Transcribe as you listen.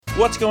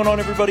What's going on,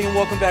 everybody, and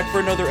welcome back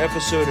for another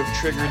episode of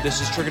Triggered.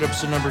 This is Triggered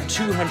episode number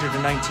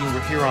 219. We're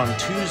here on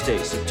Tuesday,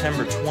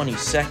 September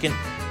 22nd.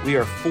 We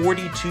are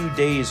 42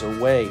 days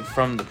away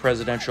from the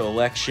presidential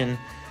election,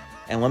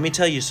 and let me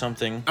tell you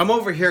something. I'm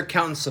over here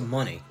counting some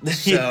money.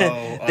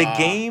 So, the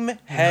game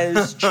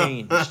has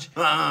changed.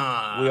 We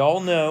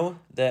all know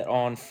that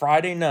on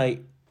Friday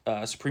night,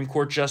 Supreme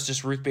Court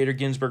Justice Ruth Bader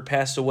Ginsburg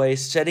passed away,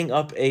 setting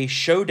up a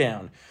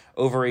showdown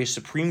over a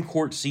Supreme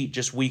Court seat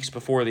just weeks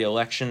before the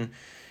election.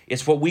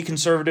 It's what we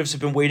conservatives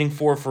have been waiting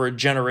for a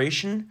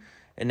generation,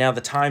 and now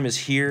the time is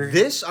here.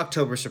 This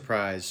October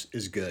surprise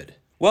is good.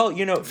 Well,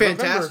 you know,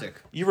 fantastic.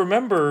 You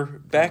remember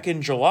back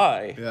in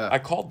July, I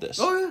called this.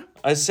 Oh, yeah.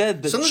 I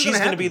said that she's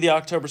going to be the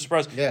October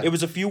surprise. Yeah. It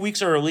was a few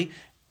weeks early,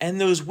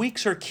 and those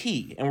weeks are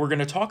key, and we're going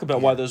to talk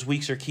about why those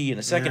weeks are key in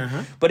a second.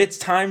 But it's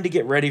time to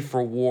get ready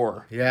for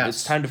war. Yes.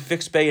 It's time to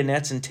fix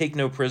bayonets and take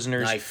no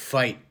prisoners. Knife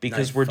fight.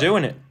 Because we're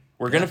doing it.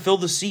 We're going to fill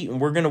the seat, and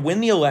we're going to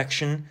win the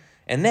election.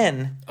 And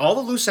then... all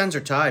the loose ends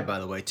are tied, by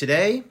the way.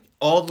 Today,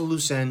 all the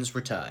loose ends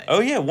were tied. Oh,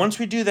 yeah. Once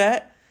we do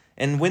that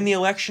and win the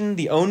election,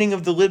 the owning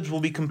of the libs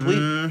will be complete.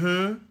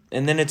 Mm-hmm.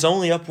 And then it's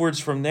only upwards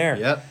from there.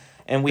 Yep.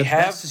 And the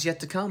best is yet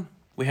to come.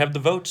 We have the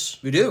votes.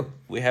 We do.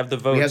 We have the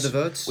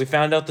votes. We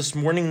found out this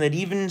morning that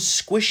even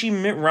squishy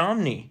Mitt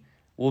Romney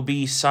will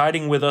be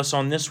siding with us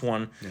on this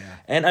one. Yeah.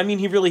 And, I mean,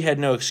 he really had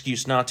no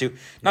excuse not to.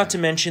 Not to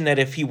mention that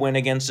if he went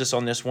against us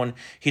on this one,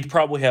 he'd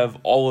probably have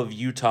all of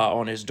Utah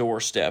on his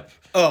doorstep.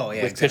 Oh,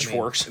 yeah. With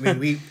pitchforks. I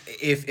mean,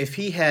 if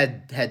he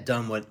had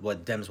done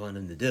what Dems wanted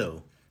him to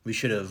do, we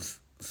should have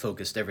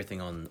focused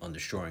everything on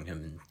destroying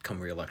him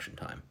come re-election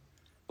time.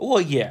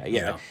 Well, yeah.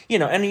 You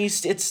know, and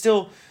it's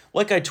still...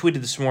 like I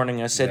tweeted this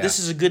morning, I said, this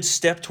is a good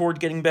step toward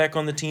getting back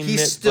on the team, He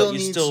Mitt, still but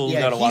needs, got a lot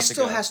to go. He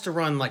still has to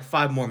run like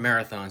 5 more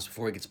marathons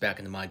before he gets back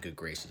into my good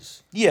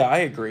graces. Yeah, I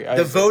agree.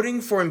 The voting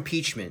for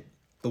impeachment,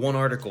 the one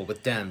article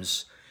with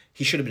Dems,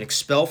 he should have been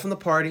expelled from the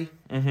party.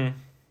 Mm-hmm.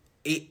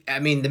 I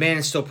mean, the man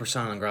is still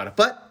persona non grata,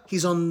 but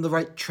he's on the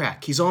right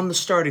track. He's on the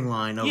starting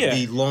line of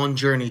the long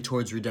journey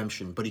towards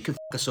redemption, but he could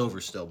f*** us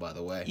over still, by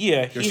the way.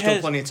 Yeah, There's still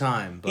plenty of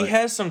time. But... he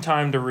has some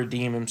time to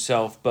redeem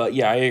himself, but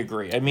yeah, I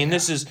agree. I mean,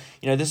 this is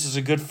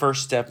a good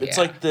first step. It's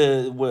like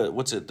the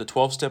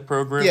 12-step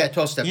program? Yeah,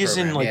 12-step program. He's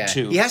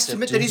in 2. He has to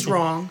admit that he's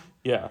wrong.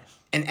 Yeah.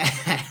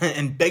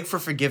 And beg for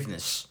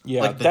forgiveness.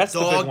 Yeah, like the that's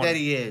dog the big one. that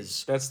he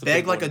is. That's the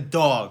beg big like one. a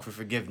dog for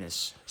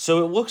forgiveness.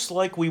 So it looks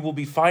like we will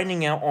be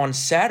finding out on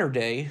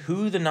Saturday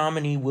who the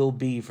nominee will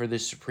be for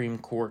this Supreme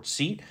Court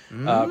seat.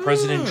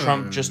 President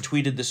Trump just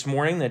tweeted this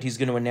morning that he's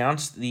going to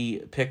announce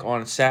the pick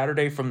on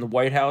Saturday from the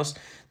White House.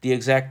 The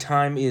exact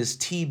time is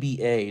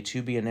TBA,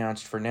 to be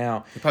announced for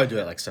now. He'll probably do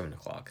it at like 7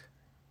 o'clock.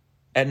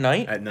 At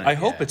night? At night, I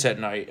hope it's at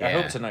night. Yeah. I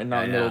hope it's at night,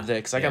 not in the middle of the day,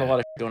 because I got a lot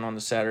of shit going on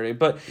this Saturday.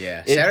 But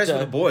Saturday's for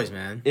the boys,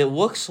 man. It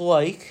looks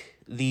like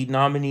the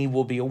nominee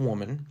will be a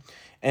woman,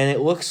 and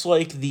it looks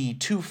like the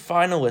 2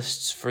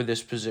 finalists for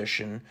this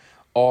position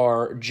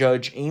are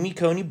Judge Amy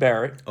Coney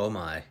Barrett,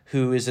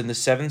 who is in the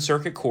 7th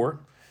Circuit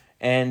Court,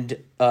 and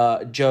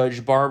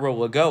Judge Barbara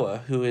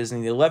Lagoa, who is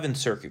in the 11th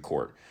Circuit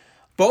Court.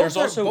 Both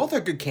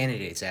are good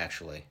candidates,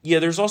 actually. Yeah,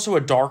 there's also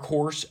a dark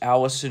horse,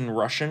 Allison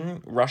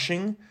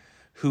Rushing,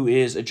 who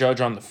is a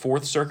judge on the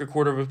 4th Circuit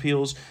Court of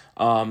Appeals.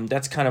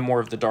 That's kind of more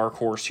of the dark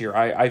horse here.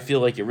 I feel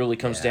like it really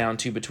comes down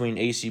to between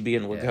ACB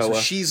and Lagoa.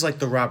 So she's like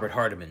the Robert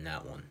Hardiman,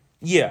 that one.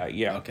 Yeah.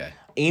 Okay.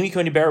 Amy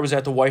Coney Barrett was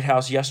at the White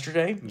House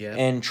yesterday,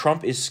 and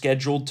Trump is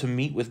scheduled to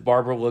meet with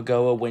Barbara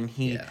Lagoa when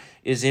he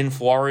is in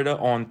Florida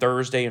on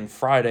Thursday and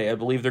Friday. I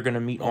believe they're going to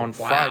meet on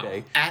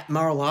Friday. At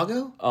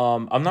Mar-a-Lago?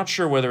 I'm not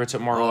sure whether it's at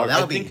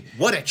Mar-a-Lago.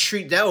 What a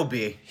treat that would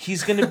be.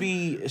 He's going to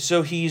be...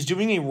 so he's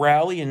doing a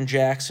rally in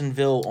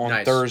Jacksonville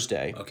on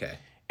Thursday. Okay.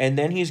 And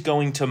then he's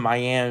going to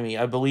Miami,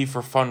 I believe,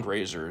 for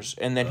fundraisers.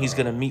 And then he's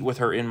going to meet with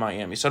her in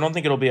Miami. So I don't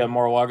think it'll be at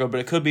Mar-a-Lago, but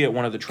it could be at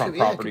one of the Trump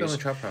properties. It could be on the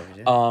Trump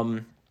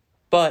properties,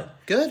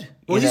 But good.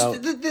 Well,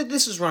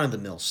 this is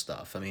run-of-the-mill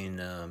stuff. I mean,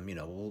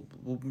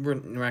 we're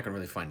not going to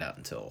really find out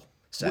until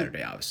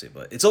Saturday, obviously.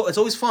 But it's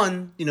always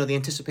fun, the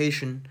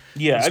anticipation,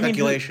 the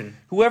speculation. I mean,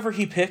 whoever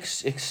he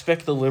picks,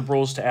 expect the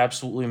liberals to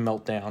absolutely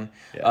melt down.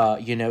 Yeah.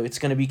 It's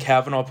going to be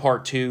Kavanaugh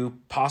Part 2,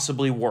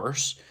 possibly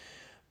worse.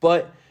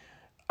 But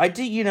I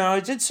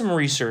did some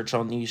research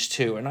on these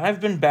two, and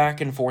I've been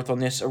back and forth on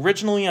this.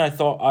 Originally, I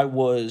thought I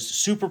was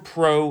super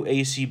pro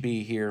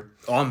ACB here.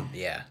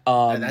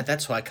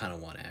 That's what I kind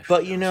of want,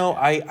 actually. But,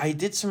 I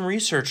did some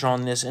research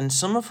on this, and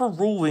some of her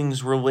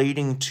rulings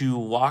relating to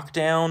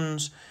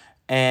lockdowns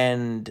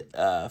and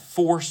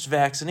forced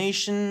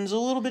vaccinations, a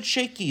little bit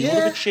shaky.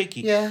 Yeah.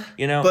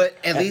 But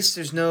at least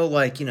there's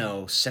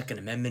no, Second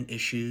Amendment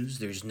issues.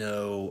 There's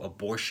no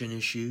abortion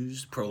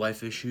issues,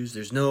 pro-life issues.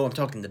 There's no, I'm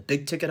talking the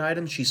big ticket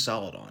items she's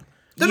solid on.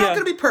 They're not going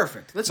to be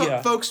perfect.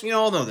 Folks,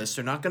 all know this.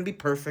 They're not going to be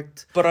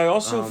perfect. But I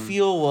also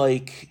feel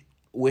like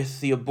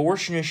with the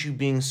abortion issue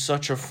being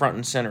such a front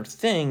and center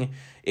thing,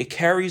 it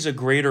carries a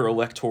greater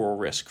electoral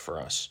risk for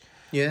us.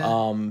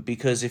 Yeah.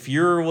 Because if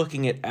you're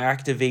looking at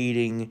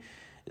activating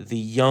the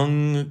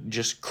young,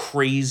 just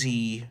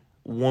crazy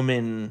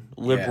woman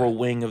liberal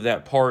wing of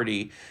that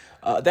party,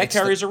 that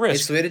carries a risk.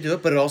 It's the way to do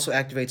it, but it also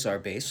activates our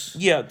base.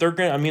 Yeah, they're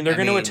gonna. I mean, they're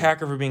gonna attack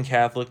her for being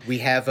Catholic. We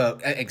have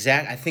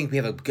I think we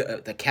have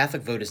the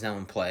Catholic vote is now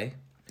in play.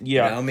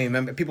 Yeah, you know, I mean,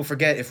 remember, people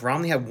forget if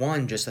Romney had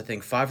won just I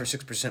think 5 or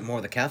 6% more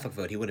of the Catholic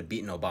vote, he would have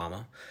beaten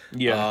Obama.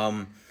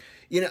 Yeah.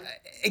 You know,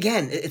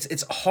 again,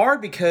 it's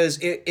hard because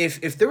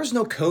if there was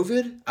no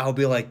COVID, I'll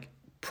be like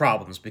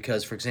problems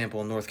because, for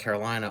example, in North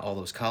Carolina, all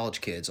those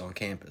college kids on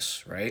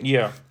campus, right?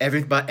 Yeah.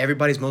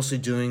 Everybody's mostly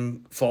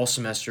doing fall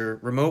semester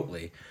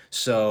remotely.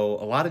 So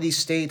a lot of these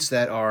states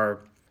that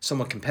are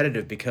somewhat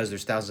competitive because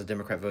there's thousands of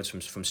Democrat votes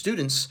from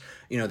students,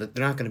 you know, that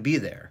they're not going to be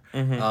there.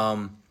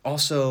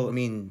 Also, I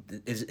mean,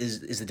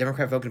 is the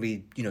Democrat vote going to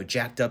be, you know,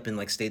 jacked up in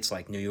like states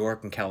like New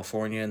York and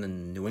California and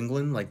then New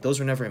England? Like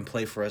those were never in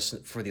play for us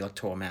for the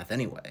electoral math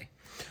anyway.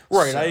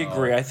 Right, So, I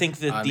agree. I think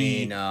that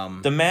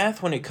the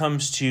math when it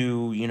comes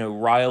to, you know,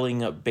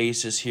 riling up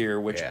bases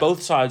here, which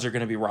both sides are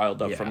going to be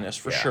riled up from this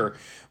for sure.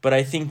 But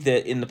I think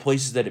that in the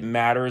places that it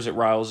matters, it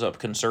riles up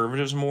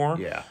conservatives more.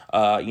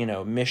 Yeah. You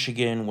know,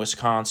 Michigan,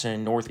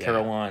 Wisconsin, North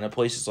Carolina,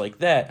 places like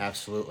that.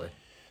 Absolutely.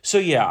 So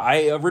yeah,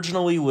 I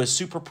originally was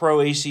super pro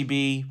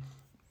ACB.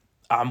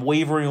 I'm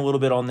wavering a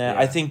little bit on that.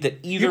 I think that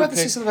either You're about to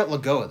say something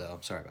about Lagoa, though.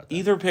 I'm sorry about that.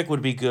 Either pick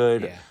would be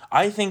good. Yeah.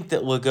 I think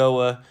that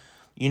Lagoa,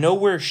 you know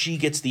where she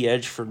gets the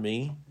edge for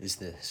me? Is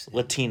this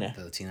Latina.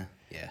 The Latina?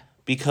 Yeah.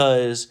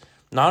 Because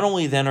not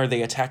only then are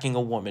they attacking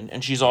a woman,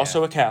 and she's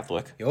also a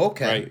Catholic.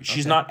 Okay. Right?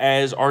 She's not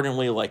as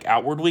ardently, like,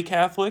 outwardly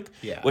Catholic,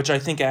 which I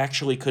think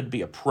actually could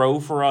be a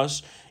pro for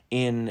us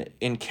in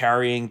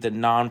carrying the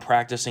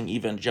non-practicing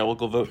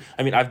evangelical vote.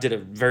 I mean, I did a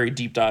very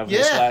deep dive on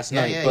this last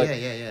night, but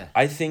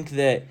I think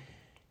that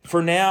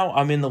for now,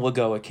 I'm in the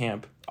Lagoa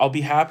camp. I'll be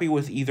happy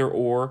with either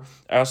or.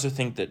 I also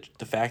think that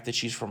the fact that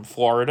she's from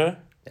Florida,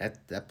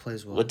 that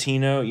plays well.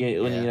 Latino,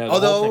 you know,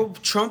 although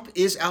Trump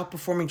is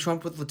outperforming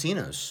Trump with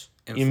Latinos.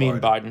 You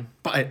Florida. mean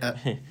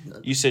Biden?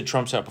 You said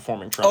Trump's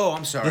outperforming Trump. Oh,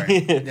 I'm sorry.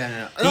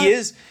 No. He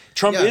is.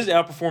 Trump is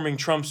outperforming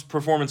Trump's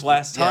performance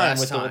last time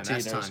with the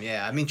Latinos. Last time,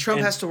 yeah. I mean,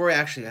 Trump has to worry.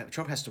 Actually,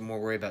 Trump has to more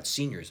worry about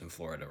seniors in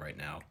Florida right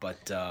now.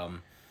 But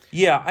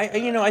yeah,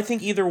 I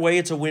think either way,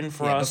 it's a win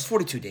for us. But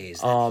 42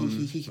 days,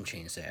 he can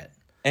change that.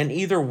 And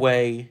either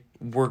way,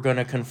 we're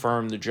gonna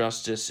confirm the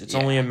justice. It's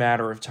only a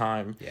matter of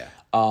time. Yeah.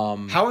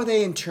 How are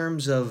they in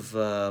terms of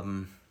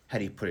how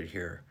do you put it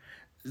here?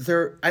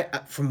 They're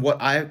from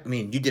what I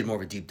mean, you did more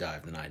of a deep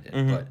dive than I did,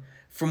 but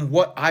from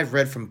what I've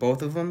read from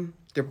both of them,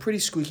 they're pretty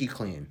squeaky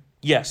clean.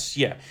 Yes,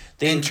 yeah.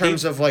 In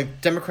terms of,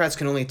 like, Democrats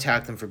can only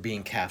attack them for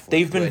being Catholic.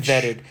 They've been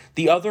vetted.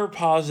 The other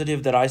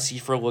positive that I see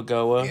for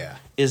Lagoa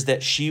is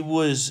that she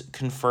was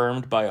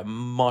confirmed by a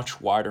much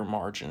wider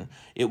margin.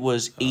 It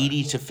was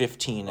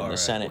 80-15 in the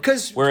Senate.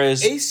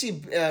 Whereas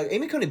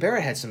Amy Coney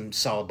Barrett had some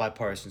solid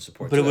bipartisan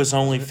support. But it was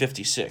only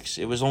 56.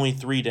 It was only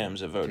 3 Dems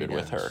that voted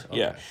with her. Okay.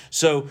 Yeah.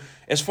 So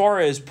as far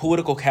as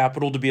political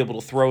capital to be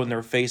able to throw in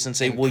their face and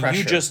say, and well, pressure.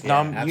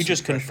 you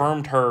just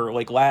confirmed her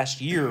like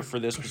last year for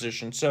this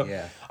position. So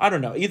I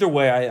don't know. Either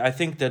way, I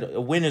think that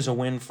a win is a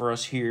win for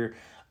us here.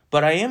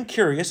 But I am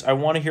curious. I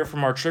want to hear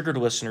from our Triggered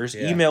listeners.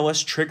 Email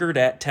us,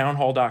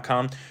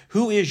 triggered@townhall.com.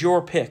 Who is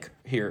your pick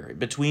here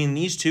between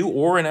these two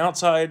or an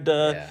outside,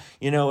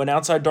 an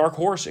outside dark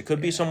horse? It could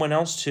be someone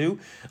else too.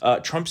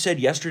 Trump said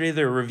yesterday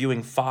they're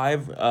reviewing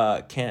 5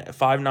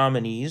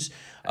 nominees,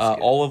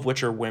 all of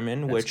which are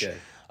women, which...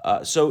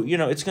 So,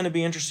 it's going to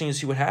be interesting to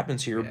see what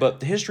happens here.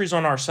 But the history's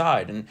on our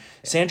side. And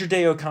Sandra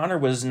Day O'Connor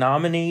was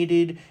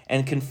nominated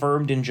and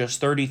confirmed in just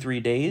 33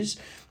 days.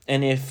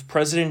 And if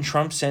President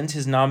Trump sends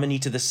his nominee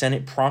to the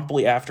Senate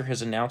promptly after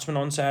his announcement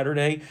on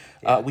Saturday,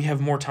 we have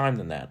more time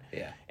than that.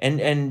 Yeah.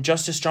 And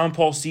Justice John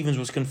Paul Stevens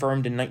was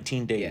confirmed in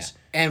 19 days.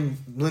 Yeah. And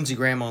Lindsey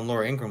Graham on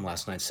Laura Ingraham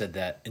last night said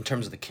that in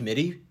terms of the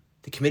committee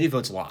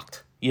vote's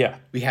locked. Yeah.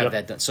 We have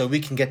that done. So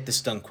we can get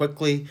this done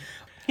quickly.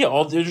 Yeah,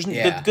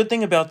 the good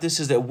thing about this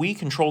is that we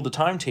control the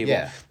timetable.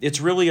 Yeah. It's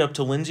really up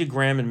to Lindsey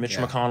Graham and Mitch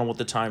McConnell what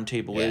the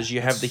timetable is.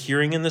 You have the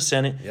hearing in the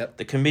Senate,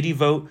 the committee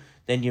vote,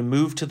 then you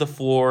move to the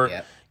floor.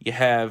 Yep. You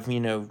have,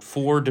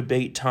 4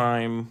 debate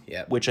time,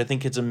 which I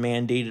think it's a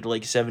mandated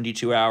like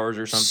 72 hours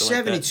or something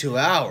like that. 72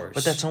 hours?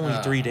 But that's only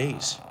 3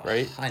 days,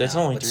 right? That's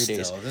only 3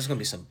 days. There's going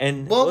to be some...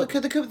 And there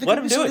could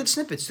be some good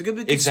snippets. There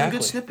could be some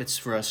good snippets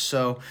for us.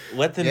 So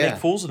let them make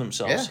fools of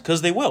themselves,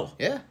 because they will.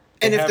 Yeah.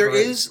 And if there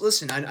is,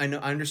 listen, I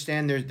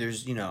understand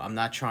there's I'm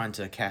not trying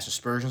to cast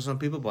aspersions on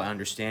people, but I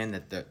understand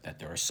that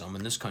there are some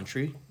in this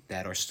country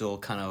that are still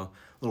kind of a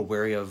little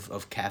wary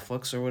of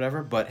Catholics or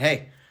whatever. But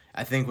hey,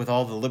 I think with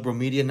all the liberal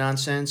media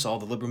nonsense, all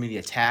the liberal media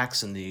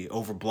attacks, and the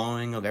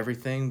overblowing of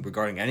everything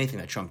regarding anything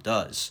that Trump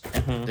does,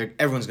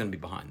 everyone's going to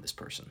be behind this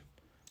person.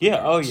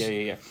 Yeah. Oh,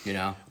 yeah.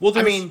 Well,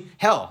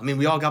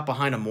 we all got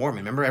behind a Mormon.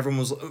 Remember, everyone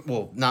was,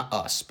 well, not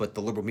us, but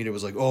the liberal media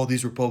was like, oh,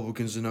 these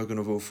Republicans are not going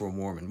to vote for a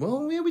Mormon.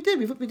 Well, yeah, we did.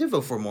 We did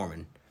vote for a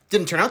Mormon.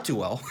 Didn't turn out too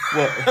well.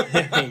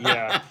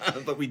 Yeah.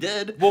 But we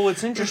did. Well,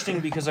 it's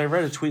interesting because I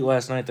read a tweet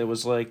last night that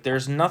was like,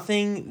 there's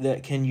nothing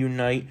that can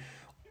unite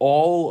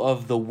all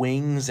of the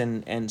wings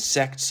and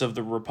sects of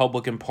the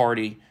Republican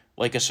Party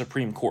like a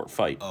Supreme Court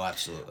fight. Oh,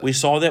 absolutely. We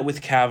saw that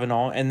with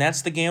Kavanaugh, and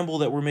that's the gamble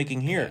that we're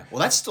making here. Yeah.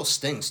 Well, that still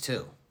stings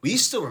too. We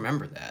still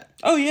remember that.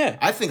 Oh yeah.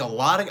 I think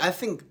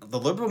the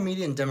liberal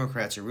media and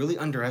Democrats are really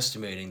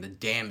underestimating the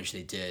damage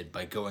they did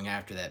by going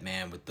after that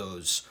man with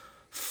those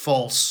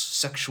false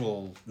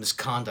sexual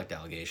misconduct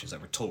allegations that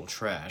were total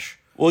trash.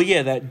 Well,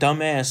 yeah, that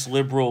dumbass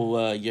liberal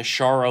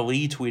Yashar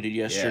Ali tweeted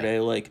yesterday,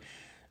 like,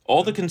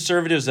 all the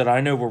conservatives that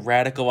I know were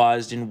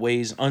radicalized in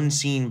ways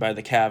unseen by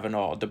the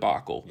Kavanaugh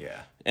debacle.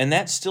 Yeah. And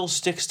that still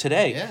sticks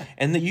today. Yeah.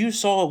 And that you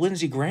saw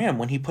Lindsey Graham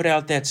when he put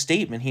out that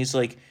statement. He's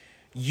like,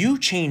 you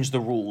changed the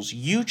rules.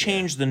 You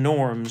changed the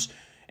norms.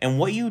 And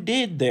what you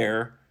did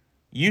there,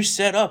 you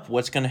set up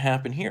what's going to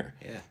happen here.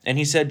 Yeah. And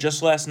he said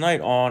just last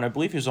night on, I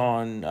believe he was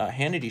on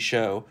Hannity's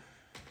show,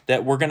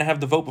 that we're going to have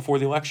the vote before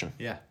the election.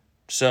 Yeah.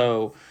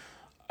 So,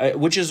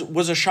 which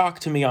was a shock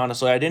to me,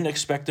 honestly. I didn't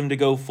expect them to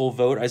go full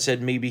vote. I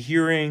said maybe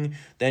hearing,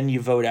 then you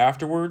vote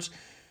afterwards.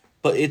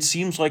 But it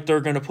seems like they're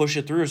going to push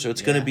it through, so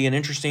it's going to be an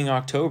interesting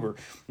October.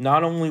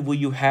 Not only will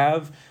you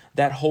have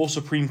that whole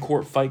Supreme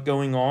Court fight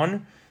going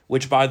on,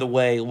 which, by the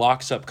way,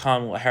 locks up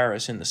Kamala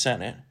Harris in the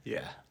Senate.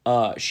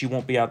 Yeah. She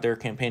won't be out there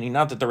campaigning.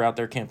 Not that they're out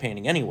there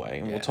campaigning anyway,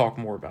 and we'll talk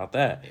more about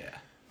that. Yeah.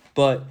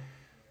 But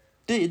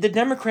the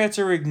Democrats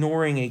are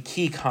ignoring a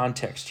key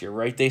context here,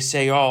 right? They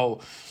say,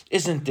 oh,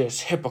 isn't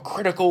this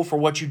hypocritical for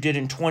what you did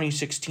in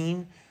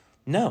 2016?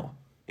 No,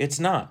 it's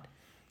not.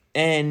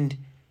 And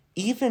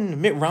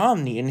even Mitt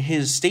Romney in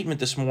his statement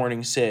this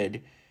morning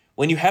said,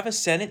 when you have a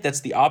Senate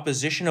that's the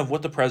opposition of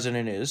what the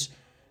president is,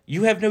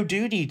 you have no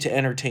duty to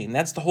entertain.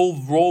 That's the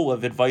whole role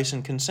of advice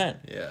and consent.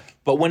 Yeah.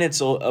 But when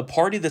it's a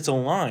party that's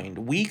aligned,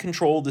 we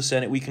control the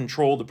Senate, we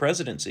control the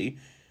presidency,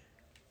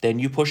 then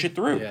you push it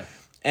through. Yeah.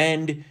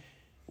 And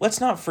let's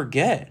not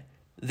forget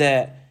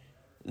that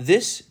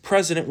this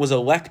president was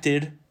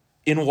elected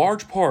in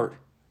large part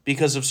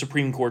because of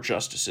Supreme Court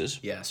justices.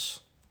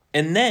 Yes.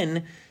 And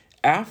then,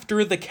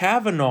 after the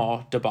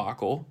Kavanaugh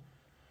debacle,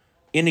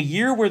 in a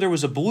year where there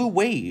was a blue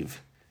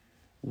wave,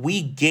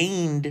 we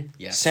gained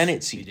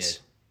Senate seats. We did.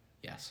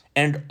 Yes.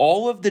 And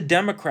all of the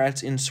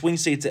Democrats in swing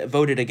states that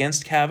voted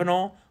against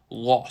Kavanaugh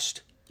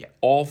lost. Yeah.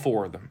 All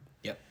 4 of them.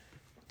 Yep.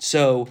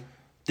 So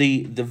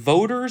the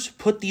voters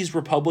put these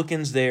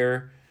Republicans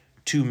there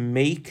to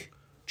make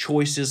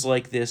choices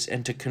like this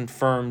and to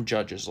confirm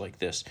judges like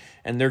this.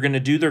 And they're going to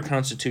do their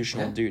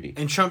constitutional duty.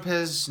 And Trump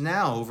has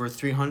now over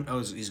 300... Oh,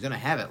 he's going to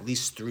have at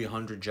least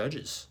 300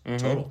 judges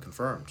total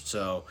confirmed.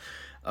 So...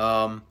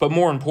 but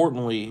more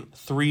importantly,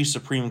 3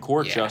 Supreme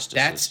Court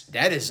justices.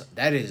 That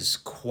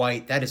is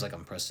like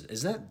unprecedented.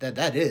 Isn't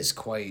that is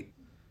quite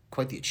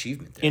the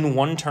achievement there. In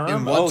one term?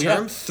 In one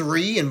term?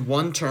 3 in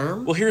one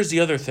term? Well, here's the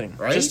other thing.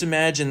 Right? Just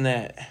imagine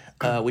that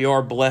we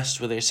are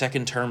blessed with a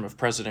second term of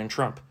President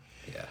Trump.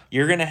 Yeah.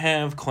 You're going to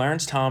have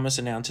Clarence Thomas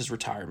announce his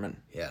retirement.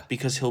 Yeah.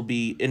 Because he'll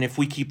be, and if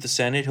we keep the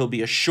Senate, he'll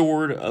be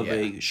assured of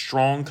a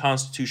strong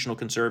constitutional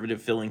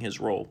conservative filling his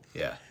role.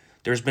 Yeah.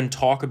 There's been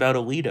talk about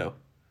Alito,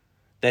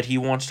 that he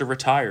wants to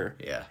retire.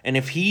 Yeah. And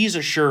if he's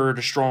assured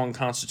a strong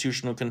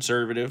constitutional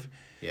conservative,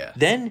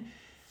 then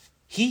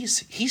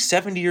he's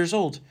 70 years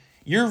old.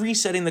 You're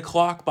resetting the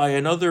clock by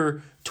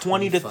another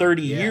 20 to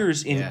 30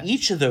 years in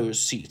each of those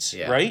seats,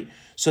 right?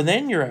 So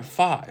then you're at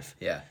 5.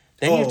 Yeah.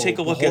 Then you take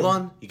a look at... Hold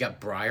on. You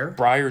got Breyer.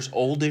 Breyer's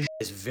old as...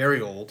 Is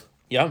very old.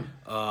 Yep.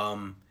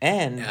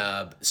 And...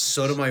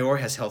 Sotomayor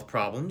has health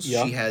problems.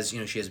 Yep. She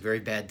has very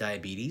bad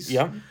diabetes.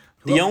 Yep.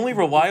 The only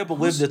reliable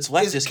lib that's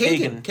left is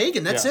Kagan.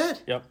 Kagan, that's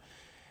it. Yep.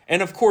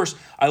 And of course,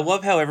 I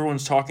love how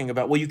everyone's talking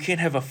about, well, you can't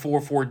have a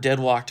 4-4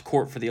 deadlocked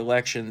court for the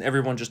election.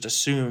 Everyone just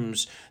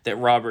assumes that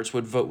Roberts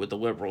would vote with the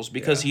liberals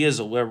because he is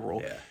a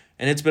liberal. Yeah.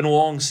 And it's been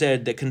long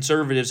said that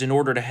conservatives, in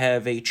order to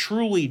have a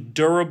truly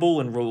durable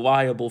and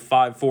reliable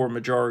 5-4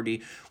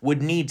 majority,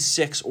 would need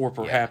 6 or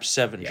perhaps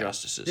 7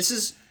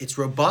 justices. It's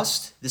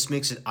robust. This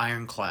makes it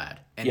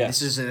ironclad. And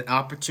this is an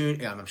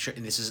opportunity. I'm sure,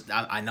 and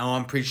I know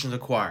I'm preaching to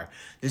the choir.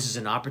 This is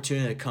an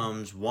opportunity that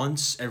comes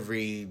once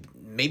every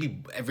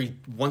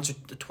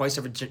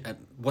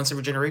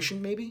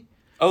generation, maybe.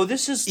 Oh,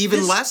 this is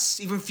less,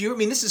 even fewer. I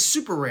mean, this is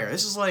super rare.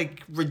 This is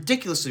like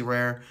ridiculously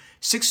rare.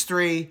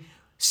 6-3,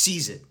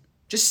 seize it.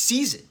 Just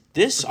seize it.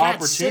 This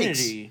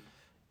opportunity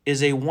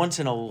is a once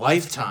in a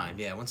lifetime.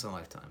 Yeah, once in a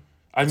lifetime.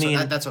 That's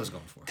what I was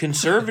going for.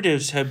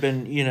 Conservatives have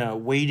been,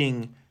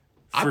 waiting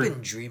for I've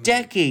been dreaming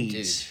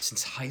decades.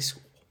 Since high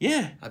school.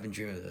 Yeah. I've been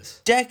dreaming of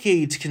this.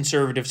 Decades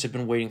conservatives have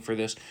been waiting for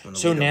this.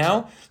 So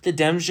now the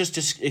Dems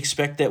just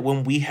expect that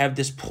when we have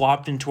this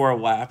plopped into our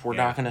lap, we're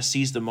not going to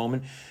seize the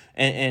moment.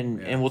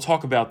 And we'll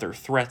talk about their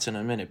threats in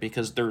a minute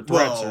because their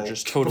threats are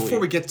just totally... Before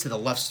we get to the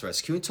left's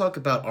threats, can we talk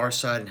about our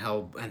side and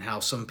how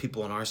some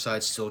people on our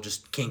side still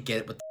just can't get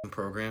it with the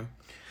program?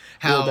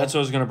 Well, that's what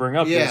I was going to bring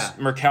up is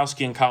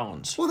Murkowski and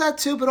Collins. Well, that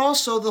too, but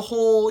also the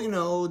whole,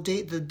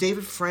 the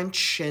David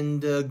French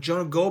and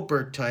Jonah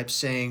Goldberg type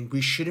saying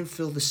we shouldn't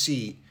fill the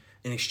seat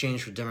in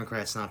exchange for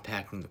Democrats not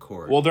packing the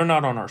court. Well, they're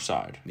not on our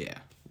side. Yeah.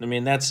 I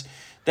mean, that's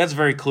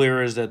very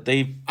clear is that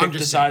they picked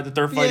the side that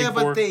they're fighting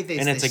for,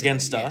 and it's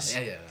against us.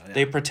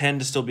 They pretend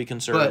to still be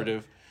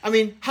conservative. But, I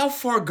mean, how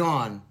far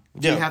gone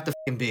do you have to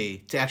fucking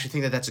be to actually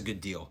think that that's a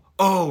good deal?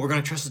 Oh, we're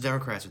going to trust the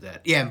Democrats with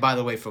that. Yeah, and by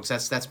the way, folks,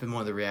 that's been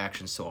one of the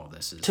reactions to all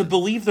this. Is to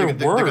believe their word.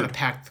 They're going to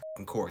pack the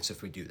fucking courts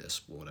if we do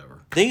this,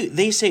 whatever.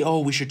 They say, oh,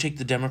 we should take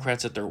the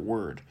Democrats at their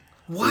word.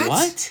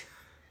 What?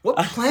 What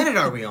planet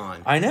are we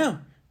on? I know.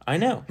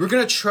 We're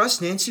going to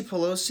trust Nancy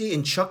Pelosi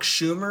and Chuck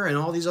Schumer and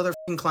all these other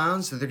fucking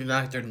clowns that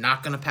they're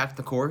not going to pack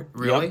the court?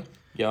 Really?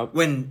 Yep.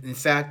 When, in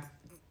fact,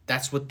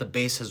 that's what the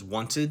base has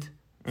wanted.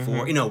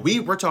 For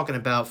we're talking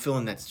about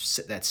filling that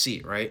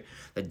seat, right?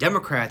 The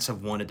Democrats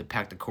have wanted to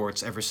pack the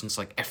courts ever since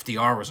like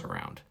FDR was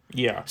around.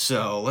 Yeah.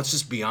 So let's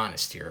just be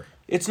honest here.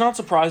 It's not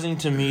surprising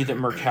to me that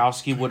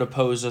Murkowski would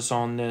oppose us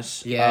on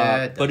this.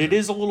 Yeah, but it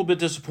is a little bit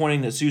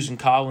disappointing that Susan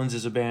Collins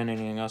is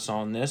abandoning us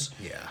on this.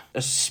 Yeah.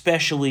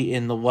 Especially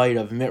in the light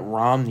of Mitt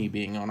Romney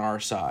being on our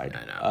side.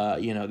 I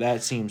know.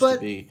 That seems to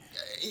be.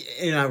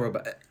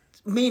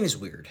 Maine is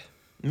weird.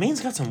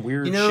 Maine's got some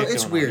weird shit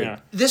it's going weird. on, yeah.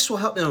 This will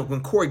help.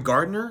 When Cory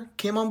Gardner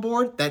came on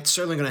board, that's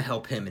certainly going to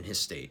help him in his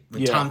state.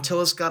 When Tom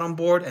Tillis got on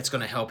board, that's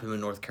going to help him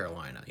in North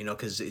Carolina,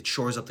 because it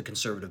shores up the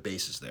conservative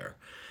bases there.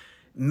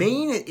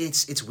 Maine,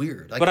 it's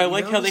weird. But I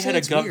like how they had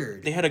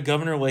a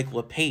governor like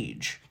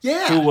LePage.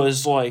 Yeah. Who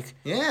was like...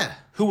 Yeah.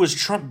 Who was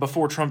Trump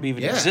before Trump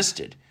even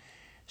existed.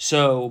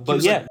 So,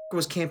 but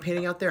was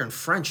campaigning out there in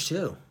French,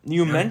 too.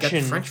 You mentioned...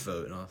 Got the French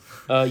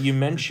vote. You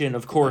mentioned,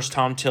 of course,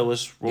 Tom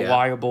Tillis,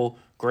 reliable...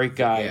 Great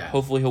guy. Yeah.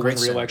 Hopefully he'll win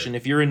re-election. Senator.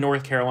 If you're in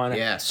North Carolina,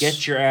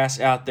 get your ass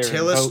out there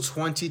Tillis and vote.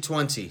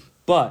 2020.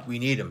 But we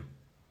need him.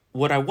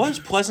 What I was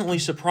pleasantly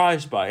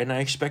surprised by, and I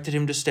expected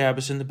him to stab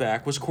us in the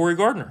back, was Cory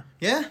Gardner.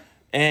 Yeah.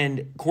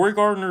 And Cory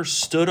Gardner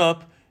stood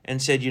up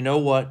and said, you know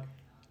what?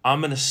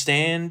 I'm going to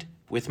stand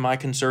with my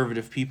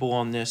conservative people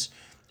on this.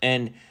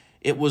 And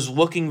it was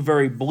looking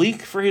very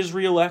bleak for his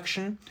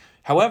re-election.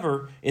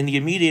 However, in the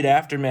immediate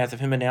aftermath of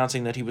him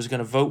announcing that he was going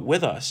to vote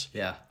with us,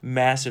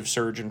 massive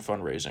surge in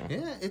fundraising.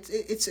 Yeah,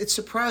 it's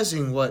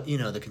surprising what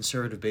the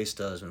conservative base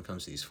does when it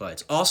comes to these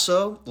fights.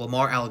 Also,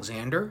 Lamar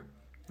Alexander,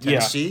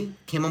 Tennessee,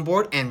 came on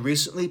board, and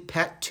recently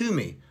Pat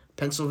Toomey,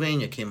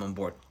 Pennsylvania, came on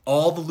board.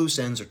 All the loose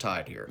ends are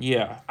tied here.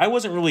 Yeah, I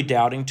wasn't really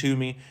doubting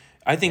Toomey.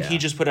 I think he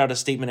just put out a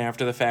statement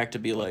after the fact to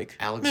be like...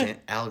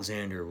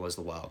 Alexander was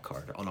the wild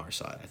card on our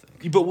side, I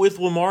think. But with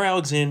Lamar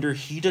Alexander,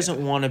 he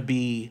doesn't want to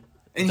be...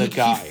 And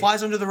he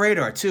flies under the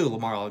radar, too,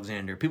 Lamar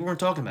Alexander. People weren't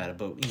talking about it,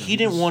 but... he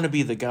didn't want to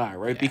be the guy,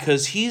 right? Yeah.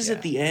 Because he's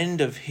at the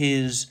end of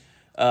his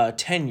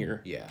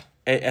tenure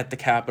at the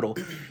Capitol.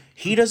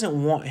 He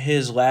doesn't want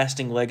his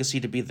lasting legacy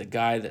to be the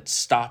guy that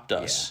stopped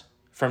us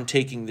from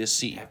taking this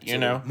seat,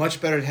 Absolutely.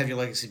 Much better to have your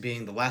legacy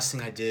being, the last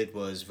thing I did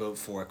was vote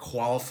for a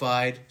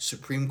qualified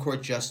Supreme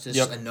Court justice,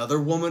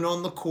 another woman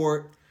on the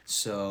court...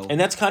 So, and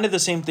that's kind of the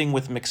same thing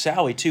with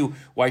McSally, too.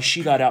 Why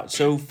she got out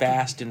so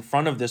fast in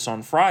front of this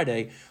on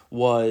Friday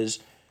was,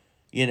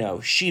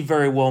 she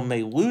very well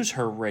may lose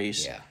her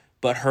race,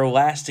 but her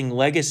lasting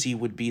legacy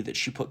would be that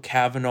she put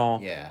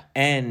Kavanaugh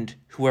and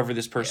whoever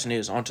this person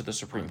is onto the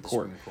Supreme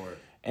Court.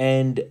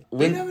 And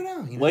you never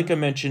know. Like I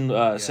mentioned,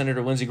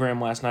 Senator Lindsey Graham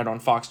last night on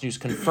Fox News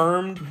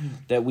confirmed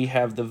that we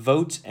have the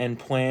votes and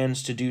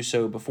plans to do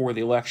so before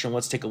the election.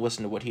 Let's take a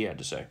listen to what he had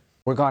to say.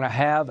 We're going to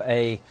have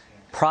a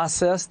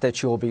process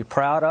that you'll be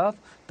proud of.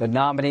 The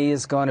nominee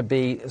is going to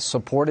be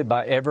supported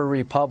by every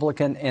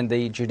Republican in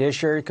the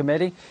Judiciary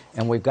Committee,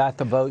 and we've got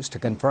the votes to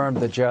confirm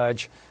the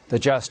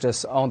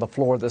justice on the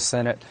floor of the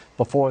Senate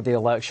before the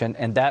election,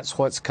 and that's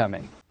what's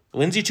coming.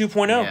 Lindsey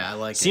 2.0 I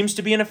like seems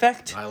to be in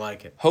effect. I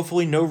like it.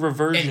 Hopefully no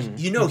reversion.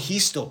 And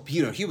he's still,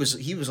 he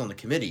was on the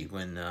committee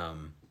when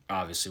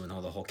obviously when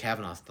all the whole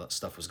Kavanaugh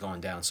stuff was going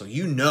down. So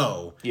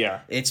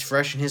it's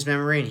fresh in his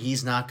memory, and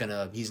he's not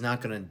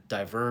gonna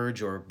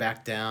diverge or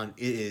back down.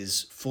 It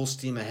is full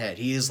steam ahead.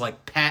 He is like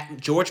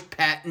George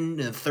Patton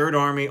in the Third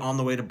Army on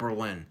the way to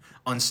Berlin,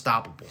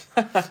 unstoppable.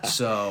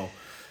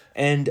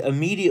 And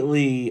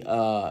immediately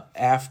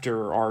after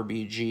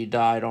RBG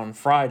died on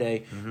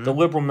Friday, the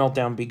liberal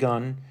meltdown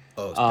begun.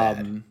 Oh, it's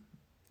bad.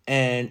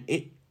 And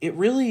it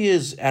really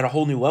is at a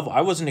whole new level.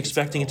 I wasn't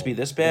expecting it to be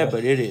this bad,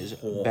 but it is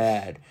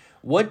bad.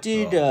 What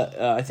did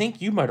I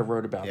think you might have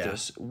wrote about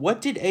this?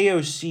 What did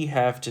AOC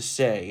have to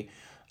say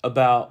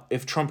about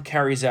if Trump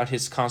carries out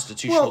his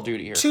constitutional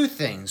duty here? Two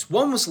things.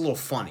 One was a little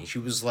funny. She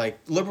was like,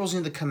 liberals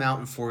need to come out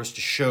in force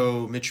to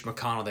show Mitch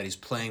McConnell that he's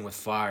playing with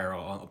fire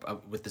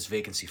with this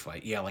vacancy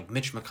fight. Yeah, like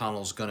Mitch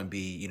McConnell's going to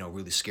be,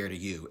 really scared of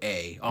you,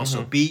 A.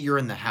 Also, B, you're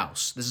in the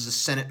House. This is a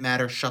Senate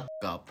matter. Shut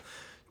the up.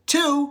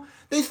 Two,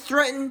 they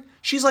threaten.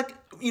 She's like,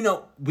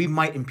 we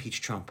might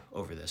impeach Trump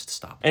over this to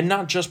stop it. And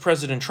not just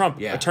President Trump.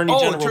 Yeah. Attorney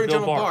General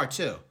Bill Barr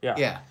too.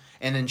 Yeah.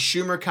 And then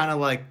Schumer kind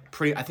of I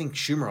think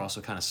Schumer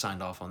also kind of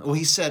signed off on it. Well,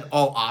 he said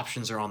all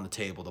options are on the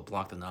table to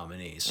block the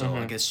nominee. So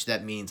I guess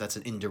that means that's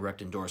an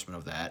indirect endorsement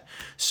of that.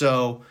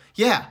 So,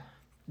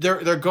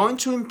 they're going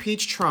to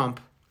impeach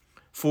Trump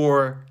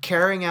for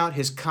carrying out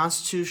his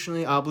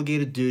constitutionally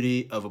obligated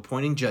duty of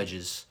appointing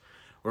judges,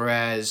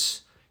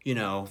 whereas...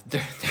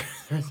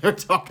 they're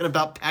talking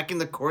about packing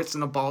the courts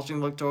and abolishing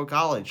the Electoral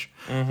College.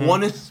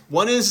 One is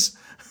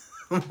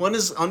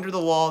under the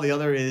law. The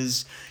other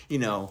is,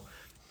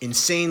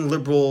 insane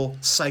liberal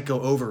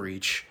psycho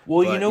overreach.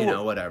 Well,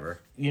 but, whatever.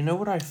 You know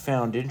what I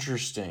found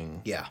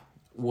interesting? Yeah.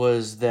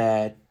 Was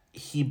that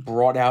he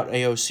brought out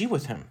AOC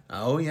with him.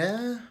 Oh,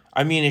 yeah?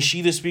 I mean, is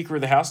she the Speaker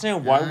of the House now?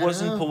 Why I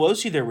wasn't know.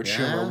 Pelosi there with Yeah.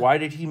 Schumer? Why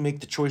did he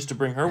make the choice to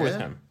bring her with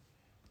him?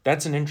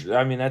 That's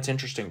that's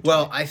interesting.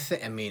 Well, I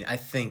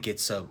think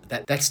it's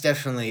that's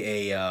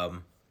definitely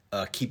a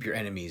keep your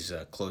enemies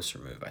closer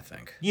move, I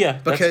think. Yeah,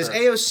 that's because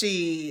fair.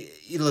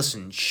 AOC,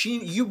 listen,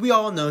 we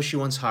all know she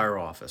wants higher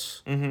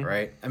office,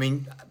 right? I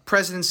mean,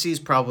 presidency is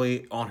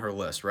probably on her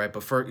list, right?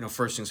 But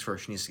first things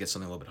first, she needs to get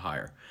something a little bit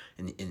higher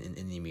in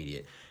the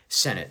immediate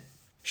Senate.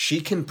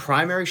 She can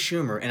primary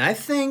Schumer, and I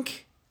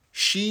think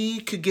she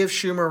could give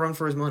Schumer a run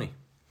for his money.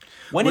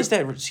 When is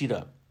that seat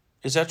up?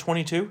 Is that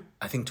 22?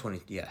 I think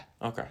 20. Yeah.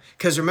 Okay.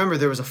 Because remember,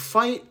 there was a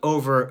fight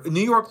over New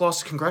York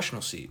lost a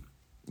congressional seat.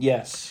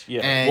 Yes.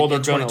 Yeah. And well, they're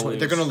in going to 2020 lose.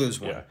 They're going to lose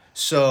one. Yeah.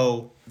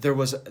 So there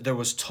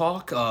was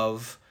talk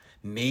of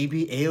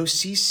maybe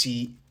AOC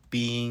seat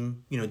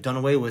being done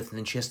away with, and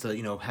then she has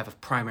to have a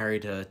primary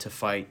to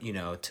fight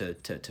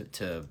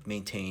to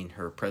maintain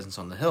her presence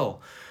on the Hill.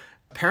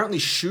 Apparently,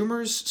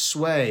 Schumer's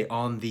sway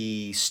on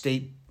the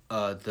state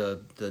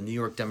the New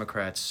York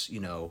Democrats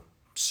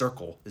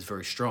circle is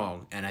very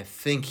strong, and I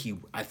think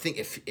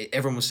if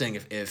everyone was saying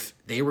if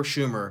they were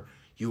Schumer,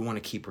 you want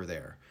to keep her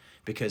there.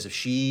 Because if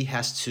she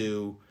has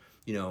to,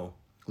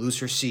 lose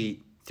her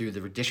seat through the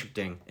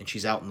redistricting and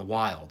she's out in the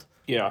wild,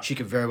 she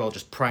could very well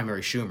just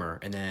primary Schumer,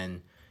 and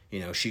then,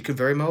 she could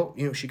very well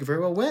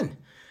win.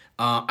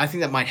 I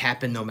think that might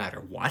happen no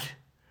matter what.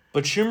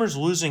 But Schumer's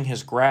losing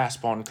his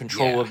grasp on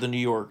control of the New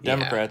York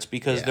Democrats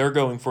because they're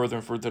going further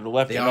and further to the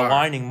left and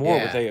aligning more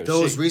with AOC.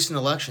 Those recent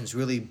elections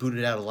really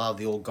booted out a lot of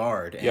the old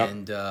guard,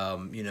 and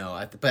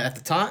but at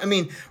the time, I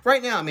mean,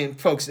 right now, I mean,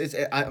 folks,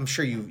 I'm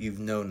sure you've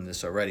known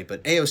this already,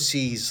 but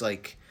AOC's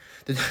like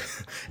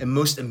the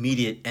most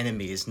immediate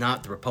enemy is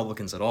not the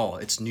Republicans at all.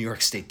 It's New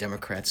York State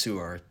Democrats who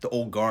are the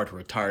old guard who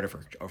are tired of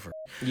her.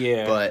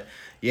 Yeah. But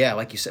yeah,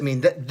 like you said, I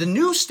mean, the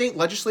new state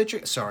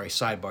legislature. Sorry,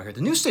 sidebar here.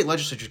 The new state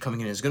legislature coming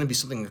in is going to be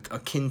something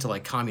akin to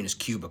like communist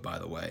Cuba. By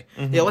the way,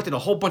 they elected a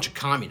whole bunch of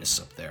communists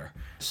up there.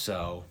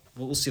 So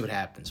we'll see what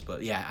happens.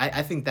 But yeah,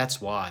 I think that's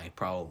why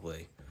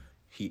probably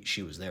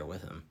she was there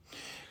with him.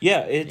 Yeah,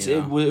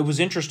 it was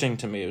interesting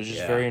to me. It was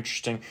just very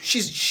interesting.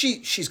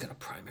 She's gonna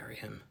primary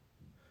him.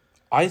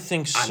 I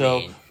think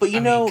so. But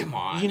come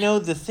on.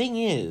 The thing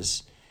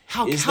is,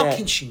 how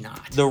can she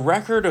not? The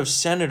record of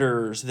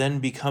senators then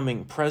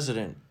becoming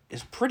president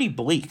is pretty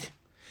bleak,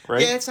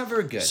 right? Yeah, it's not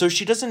very good. So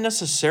she doesn't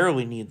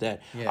necessarily need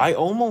that. Yeah. I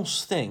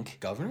almost think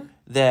governor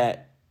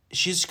that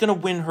she's going to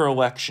win her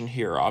election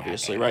here,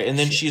 obviously, right? And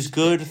then she's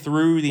good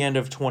through the end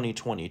of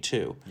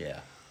 2022. Yeah.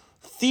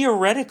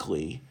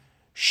 Theoretically,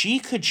 she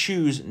could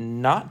choose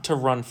not to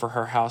run for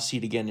her House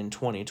seat again in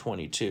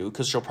 2022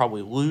 because she'll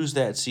probably lose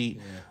that seat.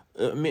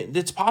 Yeah. I mean,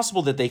 it's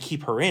possible that they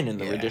keep her in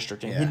the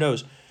redistricting. Who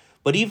knows?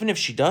 But even if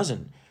she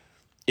doesn't,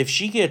 if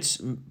she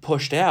gets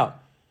pushed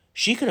out,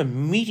 she could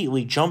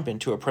immediately jump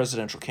into a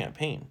presidential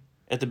campaign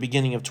at the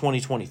beginning of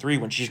 2023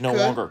 when she's no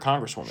longer a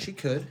congresswoman. She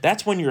could.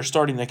 That's when you're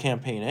starting the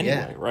campaign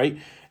anyway, right?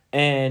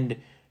 And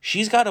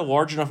she's got a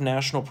large enough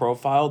national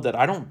profile that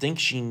I don't think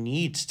she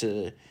needs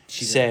to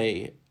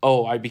say,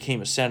 "Oh, I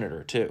became a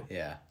senator too."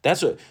 Yeah,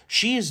 that's what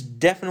she is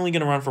definitely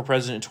going to run for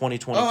president in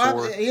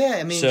 2024.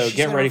 I mean, so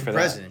get ready for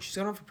president. that. She's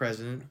going to run for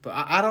president, but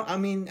I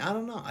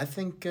don't know. I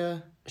think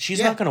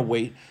she's not going to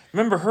wait.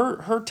 Remember,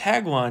 her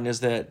tagline is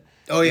that.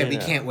 Oh yeah, we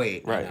can't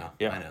wait. Right.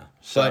 I know.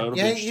 So but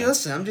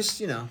listen, I'm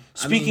just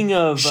Speaking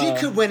of, she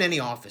could win any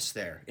office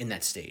there in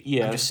that state.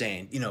 Yeah, I'm just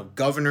saying,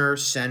 governor,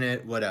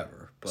 Senate,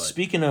 whatever. But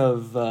speaking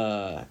of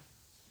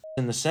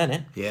in the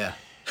Senate,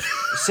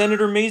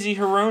 Senator Mazie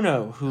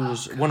Hirono,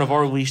 who's one of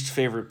our least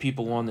favorite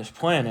people on this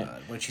planet.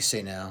 What'd she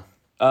say now?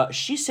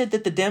 She said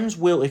that the Dems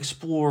will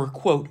explore,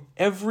 quote,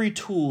 every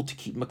tool to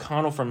keep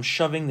McConnell from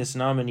shoving this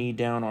nominee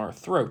down our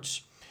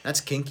throats. That's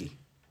kinky.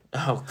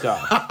 Oh,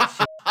 God.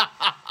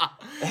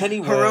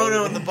 Anyway.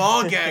 Hirono and the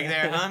ball gag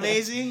there, huh,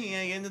 Maisie?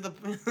 Yeah, get into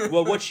the...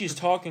 Well, what she's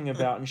talking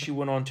about, and she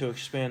went on to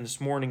expand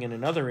this morning in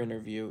another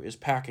interview, is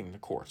packing the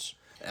courts.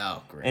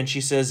 Oh, great. And she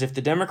says if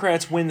the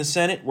Democrats win the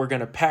Senate, we're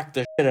going to pack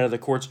the shit out of the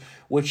courts,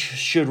 which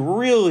should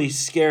really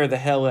scare the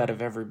hell out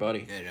of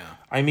everybody. Yeah.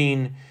 I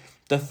mean,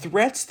 the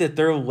threats that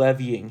they're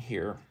levying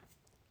here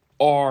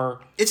are...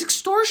 It's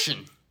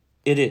extortion.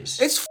 It is.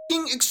 It's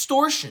f***ing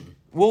extortion.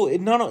 Well,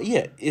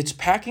 it's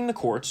packing the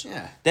courts.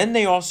 Yeah. Then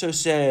they also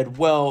said,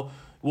 well...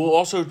 We'll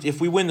also,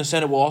 if we win the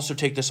Senate, we'll also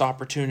take this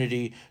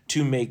opportunity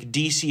to make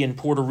D.C. and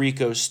Puerto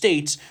Rico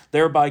states,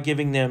 thereby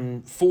giving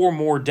them 4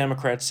 more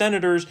Democrat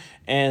senators,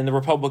 and the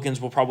Republicans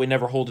will probably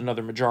never hold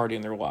another majority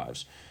in their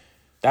lives.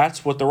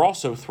 That's what they're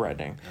also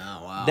threatening.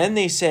 Oh, wow. Then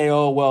they say,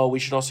 oh, well, we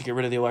should also get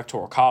rid of the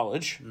Electoral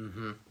College.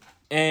 Mm-hmm.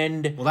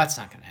 And... Well, that's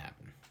not going to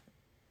happen.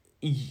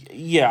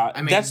 Yeah,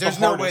 I mean, that's there's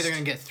the no hardest. way they're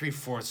going to get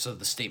 3/4 of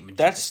the state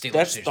majority.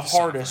 That's the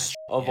hardest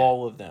of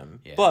all of them.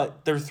 Yeah.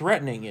 But they're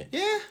threatening it.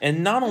 Yeah.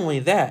 And not only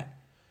that,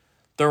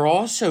 they're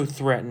also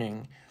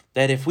threatening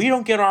that if we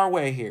don't get our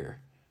way here,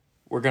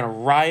 we're going to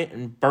riot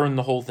and burn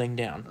the whole thing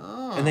down.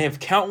 Oh. And they have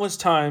countless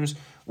times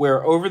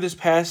where over this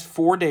past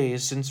 4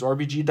 days since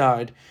RBG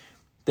died,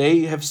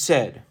 they have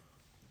said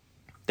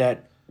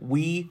that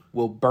we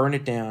will burn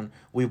it down,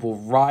 we will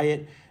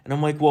riot. And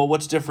I'm like, well,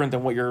 what's different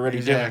than what you're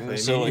already doing?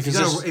 So if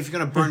you're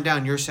gonna burn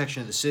down your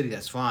section of the city,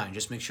 that's fine.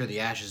 Just make sure the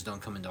ashes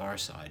don't come into our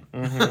side.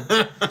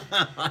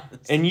 Mm-hmm.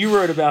 And you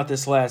wrote about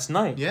this last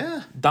night.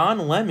 Yeah. Don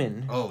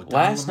Lemon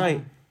last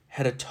night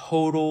had a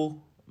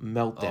total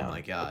meltdown. Oh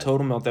my God. A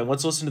total meltdown.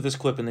 Let's listen to this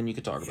clip and then you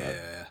can talk about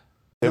it.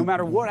 No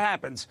matter what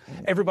happens,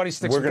 everybody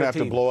sticks with their team. We're going to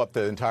have to blow up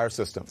the entire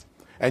system.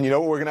 And you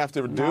know what we're going to have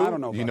to do? No, I don't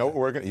know. You know what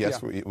we're going to?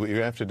 Yes, what you're going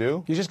to have to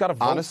do? You just got to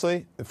vote.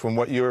 Honestly, from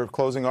what your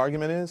closing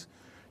argument is,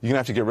 you're going to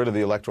have to get rid of the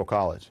Electoral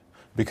College.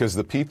 Because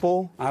the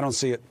people... I don't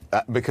see it.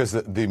 Because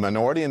the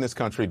minority in this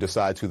country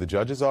decides who the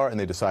judges are and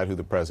they decide who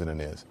the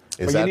president is.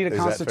 But you need a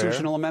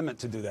constitutional amendment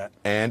to do that.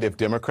 And if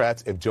Joe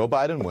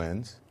Biden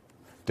wins,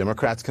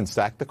 Democrats can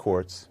stack the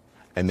courts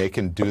and they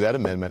can do that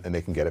amendment and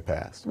they can get it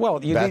passed.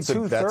 Well, you need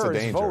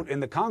two-thirds vote in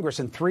the Congress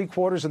and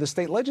 3/4 of the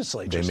state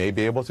legislatures. They may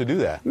be able to do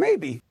that.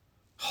 Maybe.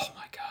 Oh,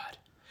 my God.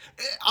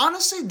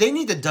 Honestly, they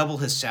need to double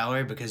his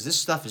salary because this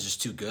stuff is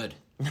just too good.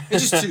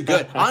 It's just too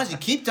good. Honestly,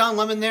 keep Don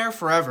Lemon there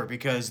forever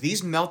because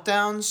these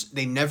meltdowns,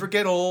 they never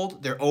get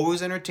old. They're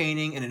always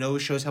entertaining, and it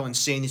always shows how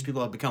insane these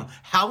people have become.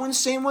 How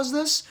insane was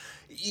this?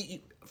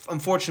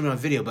 Unfortunately, on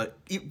video, but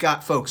you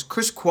got folks.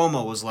 Chris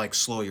Cuomo was like,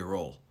 slow your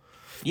roll.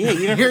 Yeah,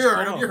 you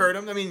heard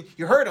him. I mean,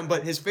 you heard him,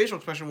 but his facial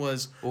expression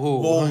was,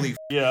 holy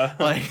yeah.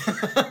 Like,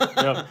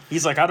 yep.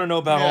 He's like, I don't know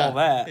about all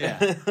that. Yeah.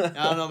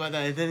 I don't know about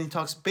that. And then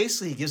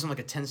he gives him like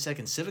a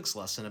 10-second civics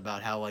lesson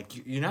about how,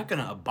 like, you're not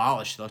going to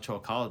abolish the Electoral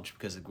College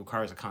because it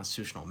requires a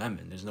constitutional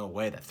amendment. There's no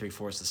way that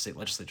 3/4 of the state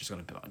legislature is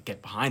going to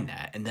get behind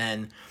that. And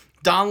then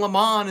Don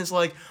Lemon is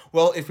like,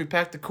 well, if we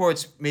packed the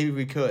courts, maybe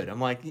we could.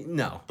 I'm like,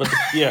 no. But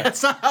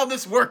that's not how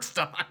this works,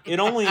 Don. It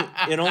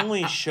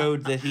only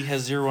showed that he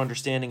has zero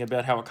understanding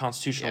about how a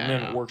constitutional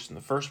amendment works in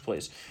the first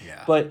place.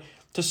 Yeah. But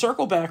to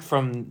circle back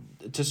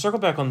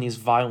on these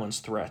violence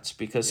threats,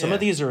 because some of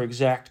these are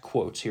exact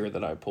quotes here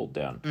that I pulled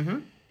down. Mm-hmm.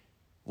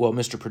 Well,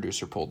 Mr.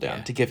 Producer pulled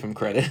down to give him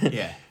credit.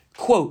 Yeah.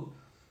 Quote,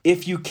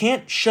 if you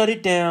can't shut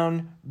it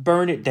down,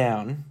 burn it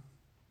down.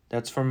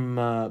 That's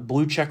from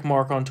Blue Check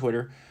Mark on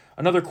Twitter.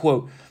 Another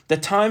quote, the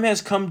time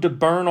has come to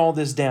burn all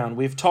this down.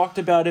 We've talked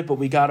about it, but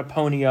we got to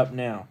pony up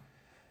now.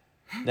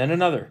 Then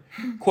another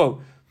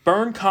quote,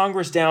 burn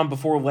Congress down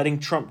before letting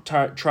Trump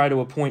try to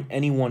appoint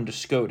anyone to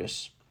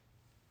SCOTUS.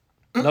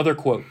 Another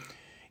quote,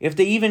 if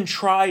they even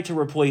try to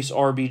replace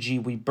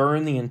RBG, we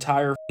burn the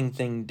entire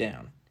thing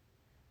down.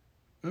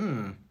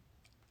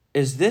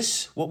 Is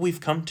this what we've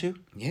come to?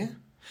 Yeah.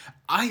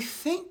 I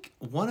think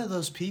one of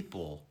those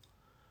people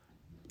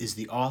is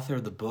the author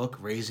of the book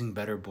Raising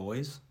Better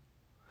Boys.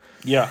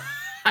 Yeah.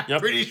 I'm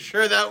pretty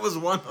sure that was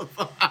one of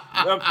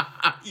them.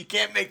 You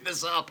can't make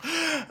this up.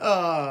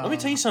 Let me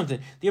tell you something.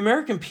 The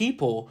American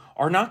people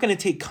are not going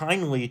to take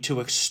kindly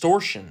to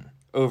extortion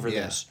over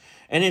this.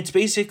 And it's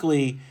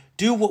basically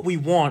do what we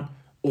want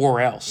or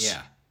else.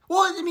 Yeah.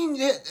 Well, I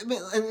mean,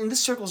 and this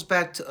circles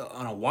back to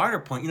on a wider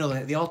point. You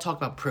know, they all talk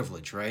about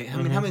privilege, right? I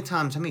mean, how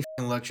many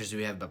lectures do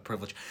we have about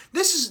privilege?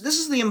 This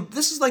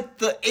is like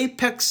the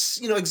apex,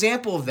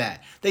 example of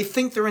that. They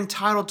think they're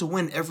entitled to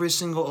win every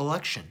single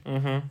election.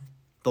 Mm-hmm.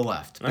 The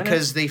left,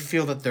 because they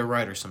feel that they're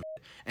right or something.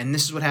 And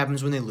this is what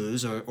happens when they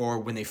lose, or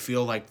when they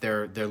feel like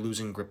they're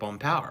losing grip on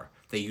power.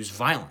 They use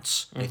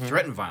violence. They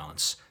threaten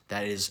violence.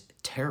 That is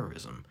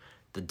terrorism.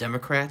 The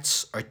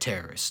Democrats are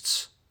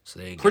terrorists. So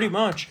there you go. Pretty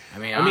much. I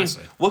mean,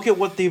 honestly. Look at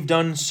what they've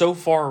done so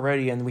far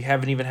already, and we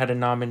haven't even had a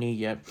nominee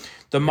yet.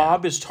 The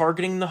mob is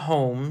targeting the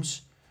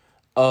homes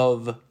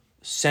of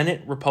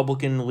Senate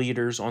Republican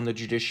leaders on the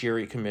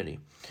Judiciary Committee.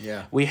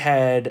 Yeah. We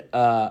had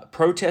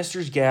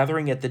protesters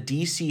gathering at the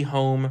D.C.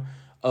 home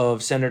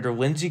of Senator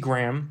Lindsey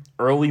Graham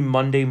early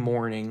Monday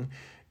morning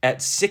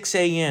at 6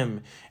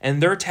 a.m.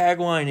 And their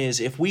tagline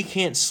is, if we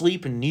can't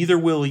sleep, neither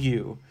will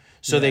you.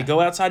 So they go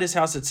outside his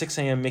house at 6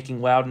 a.m.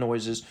 making loud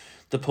noises.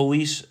 The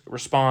police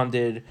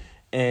responded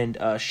and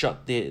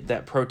shut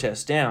that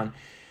protest down.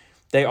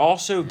 They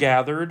also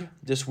gathered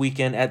this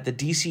weekend at the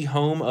D.C.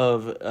 home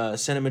of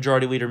Senate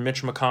Majority Leader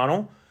Mitch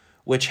McConnell,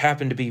 which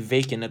happened to be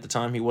vacant at the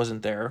time. He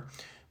wasn't there,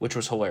 which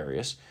was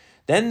hilarious.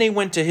 Then they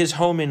went to his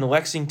home in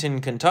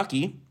Lexington,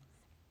 Kentucky.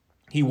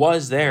 He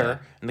was there,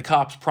 and the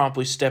cops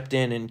promptly stepped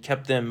in and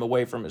kept them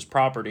away from his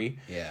property.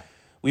 Yeah.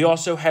 We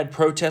also had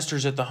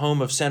protesters at the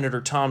home of Senator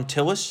Thom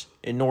Tillis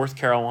in North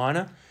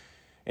Carolina,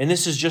 and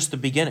this is just the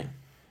beginning.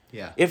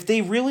 Yeah. If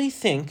they really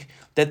think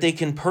that they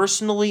can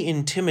personally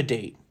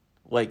intimidate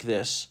like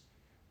this,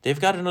 they've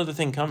got another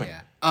thing coming.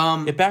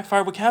 Yeah. It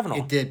backfired with Kavanaugh.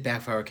 It did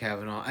backfire with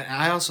Kavanaugh. And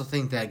I also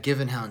think that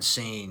given how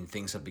insane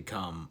things have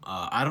become,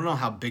 I don't know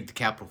how big the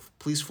Capitol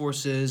Police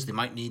Force is. They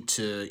might need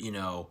to,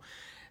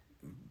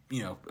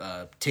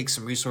 take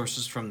some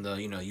resources from the,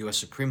 U.S.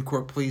 Supreme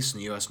Court Police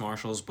and the U.S.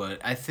 Marshals. But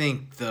I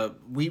think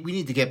we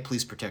need to get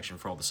police protection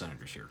for all the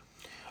senators here.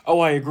 Oh,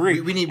 I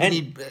agree. We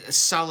need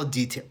solid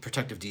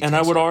protective details. And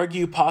I would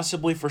argue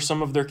possibly for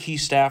some of their key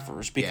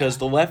staffers, because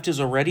the left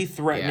is already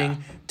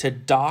threatening to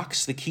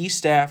dox the key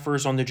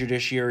staffers on the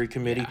Judiciary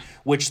Committee,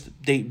 which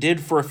they did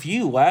for a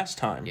few last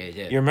time. Yeah, they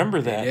did. You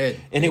remember that? They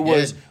did.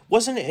 And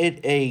wasn't it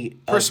a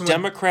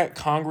Democrat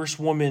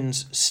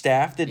congresswoman's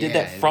staff that did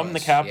that from the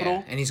Capitol?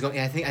 Yeah. And he's going.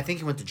 I think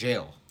he went to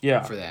jail.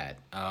 Yeah. For that.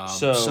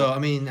 So I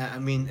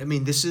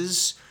mean, this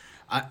is.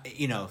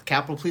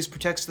 Capitol Police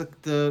protects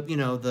the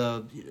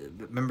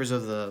members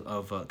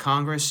of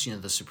Congress.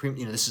 The Supreme.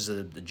 This is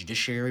a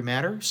judiciary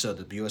matter, so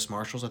the U.S.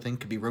 Marshals, I think,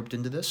 could be roped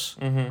into this,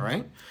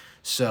 right?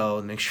 So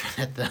make sure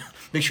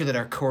that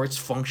our courts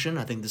function.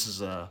 I think this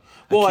is a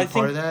key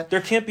part of that.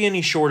 There can't be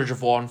any shortage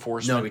of law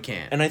enforcement. No, we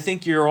can't. And I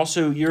think you're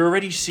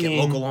already seeing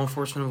get local law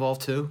enforcement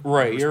involved too.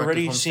 Right, you're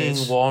already seeing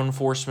law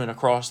enforcement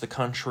across the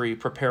country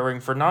preparing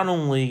for not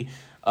only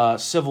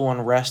civil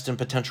unrest and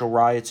potential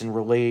riots in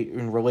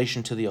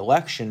relation to the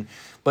election,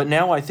 but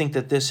now I think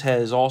that this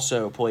has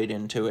also played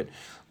into it,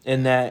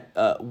 in that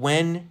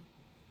when,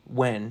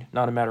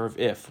 not a matter of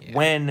if,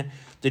 when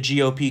the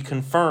GOP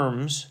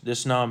confirms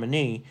this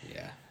nominee,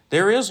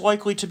 there is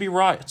likely to be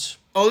riots.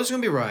 Oh, there's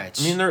gonna be riots.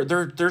 I mean,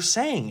 they're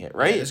saying it,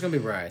 right? Yeah, there's gonna be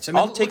riots. I mean,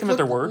 I'll take them at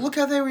their word. Look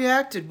how they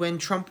reacted when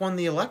Trump won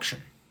the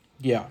election.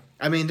 Yeah.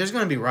 I mean, there's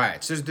gonna be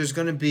riots. There's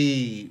gonna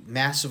be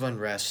massive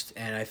unrest,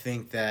 and I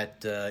think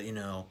that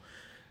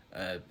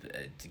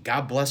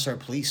God bless our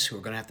police who are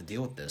going to have to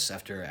deal with this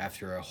after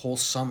a whole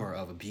summer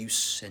of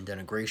abuse and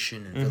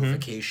denigration and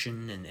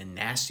vilification and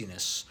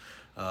nastiness.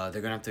 They're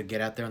going to have to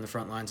get out there on the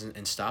front lines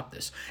and stop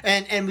this.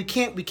 And we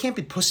can't be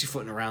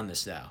pussyfooting around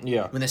this now.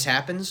 Yeah. When this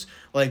happens,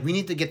 like, we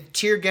need to get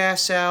tear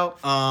gas out,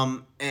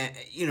 and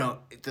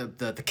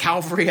the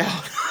cavalry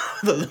out,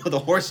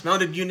 the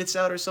horse-mounted units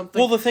out or something.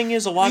 Well, the thing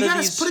is, you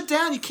gotta put it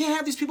down. You can't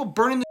have these people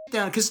burning the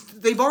down, because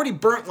they've already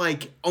burnt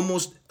like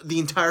almost the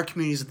entire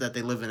communities that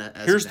they live in.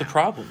 Here's the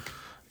problem.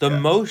 The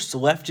most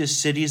leftist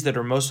cities that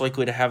are most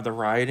likely to have the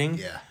rioting,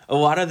 a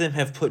lot of them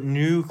have put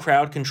new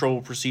crowd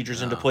control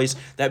procedures into place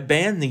that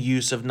ban the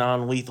use of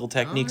non-lethal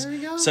techniques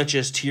such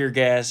as tear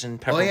gas and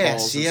pepper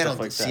balls and stuff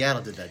like that.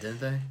 Seattle did that, didn't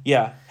they?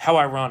 Yeah. How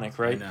ironic,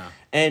 right? I know.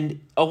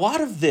 And a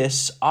lot of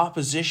this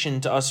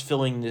opposition to us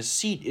filling this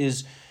seat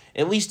is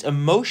at least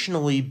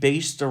emotionally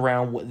based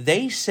around what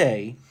they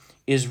say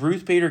is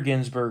Ruth Bader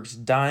Ginsburg's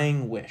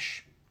dying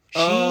wish. She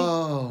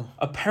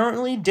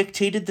apparently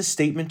dictated the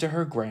statement to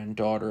her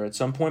granddaughter at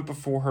some point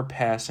before her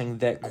passing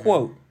that,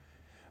 quote,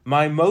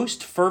 "My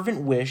most fervent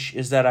wish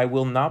is that I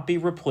will not be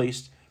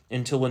replaced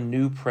until a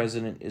new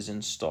president is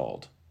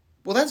installed."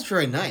 Well, that's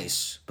very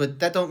nice, but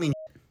that don't mean...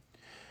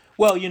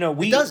 Well,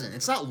 it doesn't.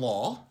 It's not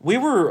law. We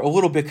were a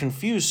little bit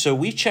confused, so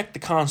we checked the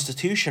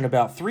Constitution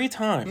about 3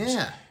 times.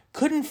 Yeah.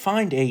 Couldn't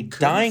find a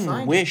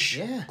dying wish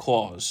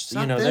clause. It's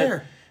not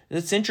there.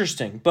 That's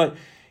interesting. But,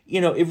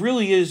 it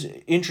really is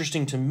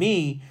interesting to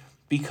me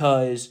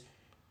because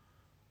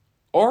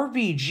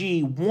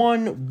RBG,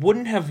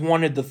 wouldn't have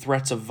wanted the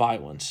threats of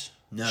violence.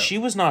 No. She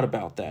was not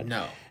about that.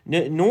 No.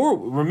 Nor,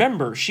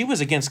 remember, she was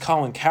against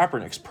Colin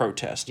Kaepernick's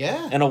protest.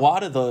 Yeah. And a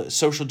lot of the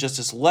social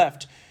justice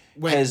left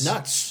went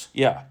nuts.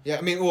 Yeah. Yeah,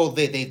 I mean, well,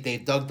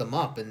 they dug them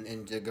up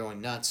and they're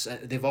going nuts.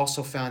 They've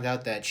also found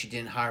out that she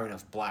didn't hire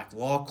enough black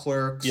law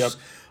clerks. Yep.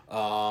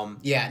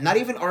 Not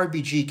even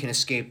RBG can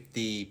escape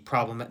the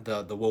problem,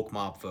 the woke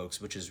mob folks,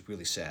 which is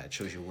really sad.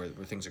 Shows you where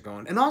things are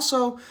going. And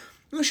also,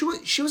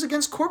 she was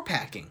against court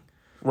packing,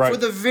 right? For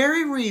the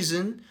very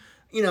reason,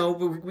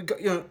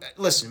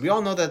 listen, we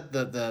all know that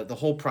the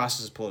whole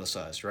process is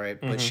politicized, right?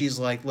 Mm-hmm. But she's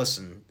like,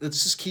 listen,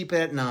 let's just keep it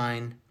at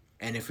 9,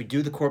 and if we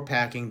do the court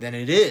packing, then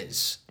it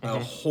is a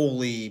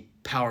wholly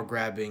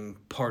power-grabbing,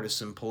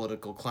 partisan,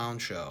 political clown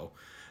show.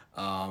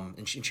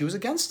 And she was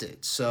against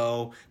it.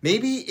 So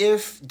maybe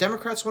if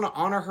Democrats want to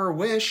honor her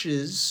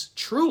wishes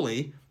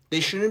truly, they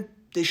should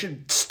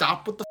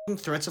stop with the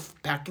threats of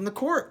packing the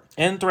court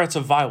and threats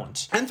of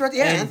violence. And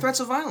threats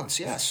of violence.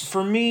 Yes.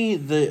 For me,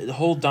 the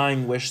whole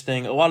dying wish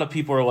thing, a lot of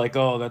people are like,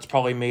 "Oh, that's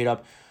probably made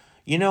up."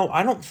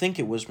 I don't think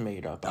it was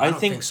made up. I don't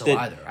think so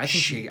either. I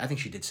think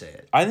she did say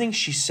it. I think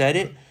she said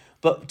it.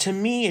 But to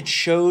me, it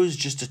shows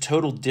just a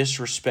total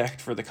disrespect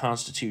for the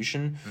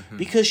Constitution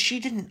because she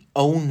didn't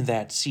own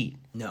that seat.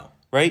 No.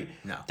 Right?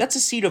 No. That's a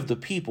seat of the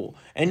people.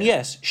 And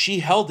yes, she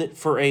held it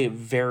for a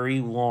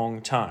very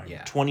long time.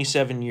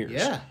 27 years.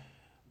 Yeah.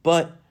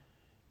 But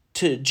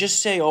to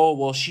just say, oh,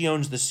 well, she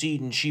owns the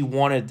seat and she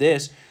wanted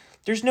this,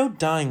 there's no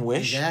dying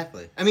wish.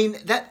 Exactly. I mean,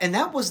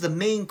 that was the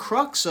main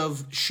crux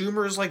of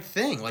Schumer's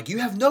thing. You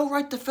have no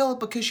right to fill it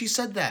because she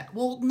said that.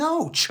 Well,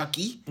 no,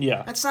 Chucky.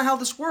 Yeah. That's not how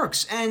this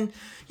works. And,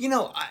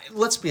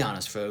 let's be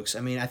honest, folks. I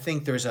mean, I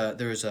think there's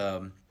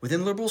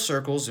within liberal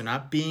circles, they're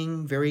not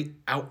being very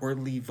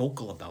outwardly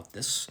vocal about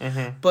this.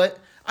 Mm-hmm. But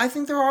I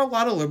think there are a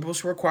lot of liberals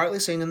who are quietly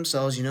saying to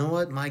themselves, you know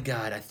what? My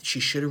God, she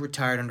should have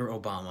retired under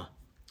Obama.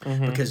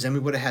 Mm-hmm. Because then we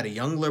would have had a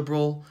young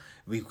liberal.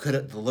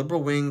 The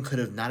liberal wing could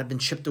have not have been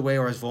chipped away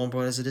or as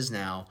vulnerable as it is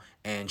now,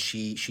 and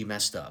she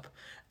messed up.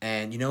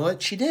 And you know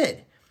what? She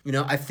did.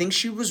 I think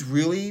she was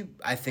really,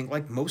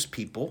 like most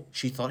people,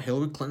 she thought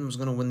Hillary Clinton was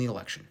going to win the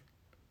election.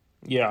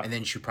 Yeah. And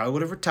then she probably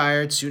would have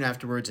retired soon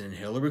afterwards, and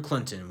Hillary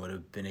Clinton would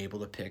have been able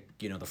to pick,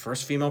 the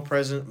first female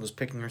president was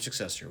picking her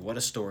successor. What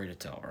a story to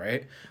tell,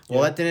 right?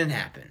 Well, that didn't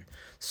happen.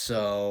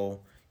 So,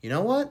 you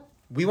know what?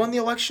 We won the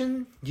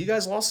election. You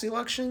guys lost the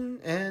election,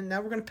 and now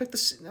we're gonna pick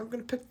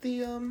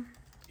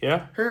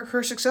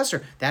her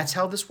successor. That's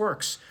how this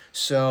works.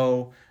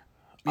 So,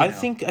 I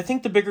think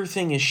the bigger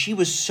thing is she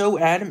was so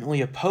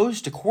adamantly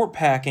opposed to court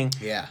packing.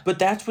 Yeah. But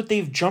that's what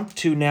they've jumped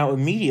to now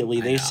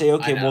immediately. They say,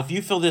 okay, well, if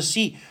you fill this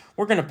seat,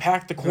 we're going to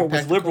pack the court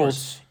with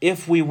liberals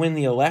if we win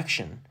the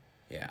election.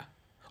 Yeah.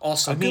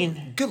 Also,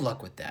 good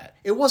luck with that.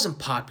 It wasn't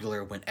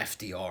popular when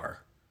FDR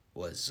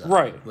was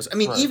right.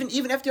 Even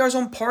FDR's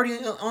own party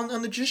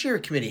on the Judiciary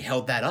Committee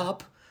held that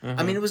up.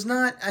 Mm-hmm. It was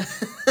not.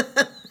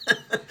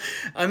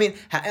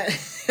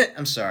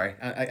 I'm sorry.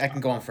 I can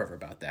go on forever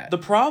about that. The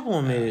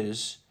problem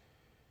is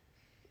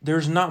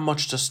there's not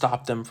much to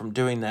stop them from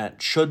doing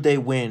that should they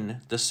win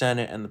the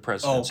Senate and the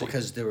presidency. Oh,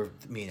 because there were,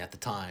 at the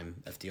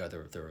time, FDR,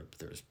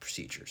 there was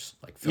procedures,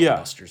 like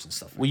filibusters and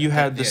stuff like you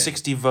had the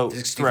 60 vote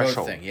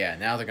threshold. Thing. Yeah,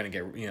 now they're going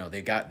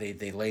to get,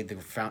 they laid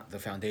the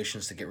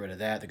foundations to get rid of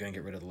that. They're going to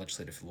get rid of the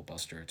legislative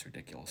filibuster. It's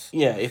ridiculous.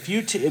 Yeah, if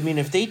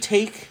they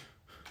take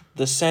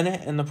the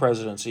Senate and the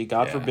presidency,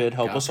 God forbid,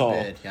 help us all.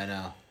 Yeah, I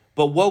know.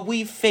 But what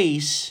we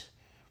face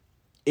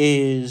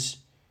is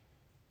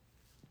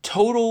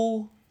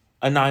total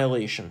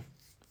annihilation.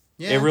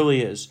 Yeah. It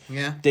really is.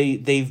 Yeah.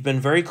 They've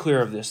been very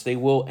clear of this. They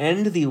will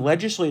end the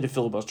legislative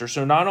filibuster.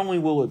 So not only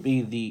will it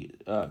be the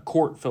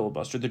court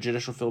filibuster, the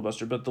judicial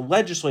filibuster, but the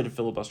legislative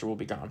filibuster will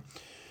be gone.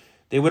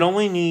 They would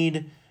only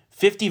need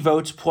 50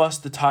 votes plus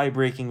the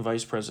tie-breaking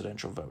vice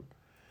presidential vote.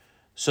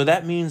 So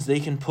that means they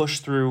can push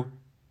through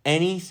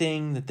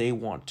anything that they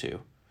want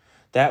to.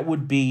 That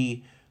would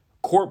be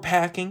court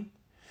packing.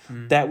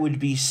 That would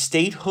be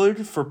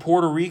statehood for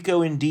Puerto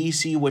Rico and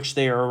D.C., which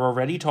they are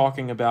already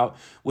talking about,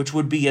 which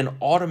would be an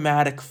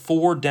automatic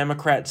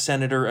 4-Democrat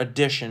senator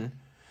addition,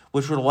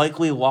 which would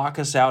likely lock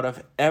us out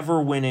of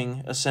ever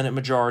winning a Senate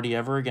majority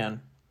ever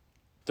again.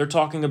 They're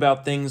talking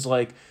about things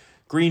like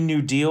Green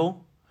New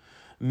Deal,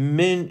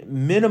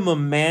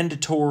 minimum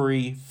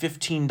mandatory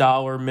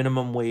 $15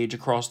 minimum wage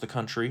across the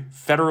country,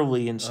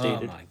 federally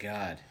instated. Oh, my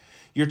God.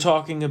 You're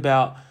talking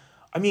about,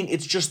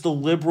 it's just the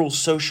liberal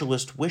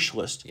socialist wish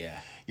list. Yeah.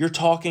 You're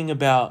talking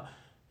about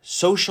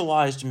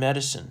socialized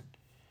medicine.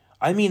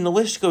 The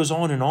list goes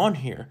on and on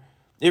here.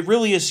 It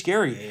really is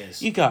scary. It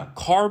is. You got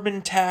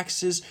carbon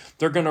taxes.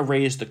 They're going to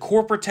raise the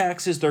corporate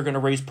taxes. They're going to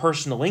raise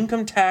personal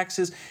income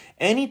taxes.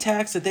 Any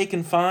tax that they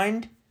can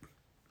find,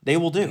 they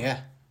will do.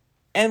 Yeah.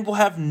 And we'll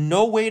have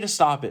no way to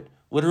stop it.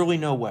 Literally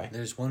no way.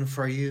 There's one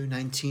for you,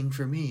 19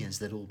 for me, as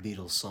that old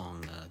Beatles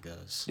song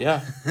goes.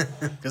 Yeah.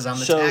 Because I'm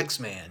the tax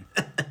man.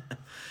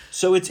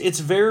 So it's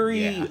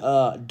very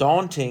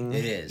daunting.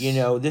 It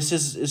is. This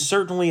is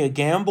certainly a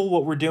gamble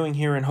what we're doing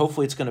here, and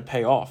hopefully it's going to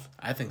pay off.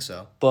 I think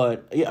so.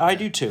 But yeah, I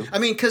do too.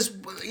 Because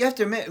you have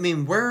to admit,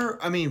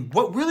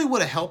 what really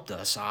would have helped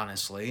us,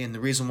 honestly, and the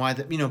reason why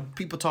that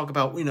people talk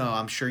about,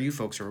 I'm sure you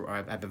folks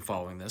have been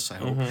following this. I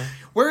hope.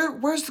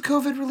 Mm-hmm. Where's the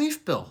COVID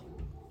relief bill?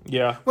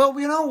 Yeah. Well,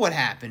 we know what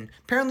happened.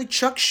 Apparently,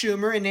 Chuck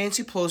Schumer and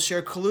Nancy Pelosi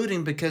are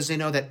colluding because they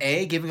know that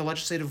giving a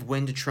legislative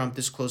win to Trump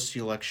this close to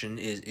the election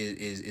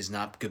is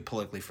not good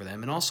politically for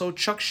them, and also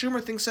Chuck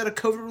Schumer thinks that a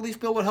COVID relief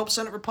bill would help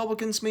Senate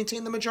Republicans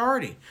maintain the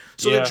majority.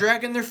 So they're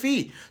dragging their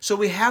feet. So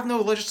we have no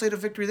legislative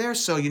victory there.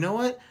 So you know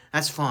what?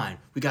 That's fine.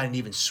 We got an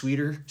even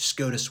sweeter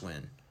SCOTUS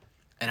win,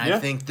 and I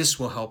think this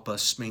will help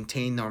us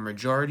maintain our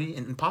majority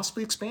and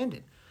possibly expand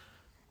it.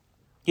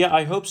 Yeah,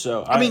 I hope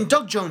so.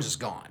 Doug Jones is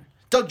gone.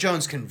 Doug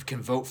Jones can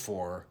vote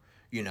for,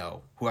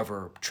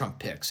 whoever Trump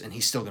picks, and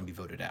he's still going to be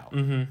voted out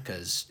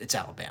because it's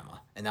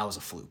Alabama, and that was a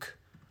fluke.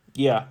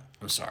 Yeah.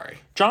 I'm sorry.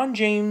 John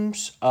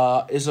James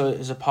is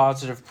a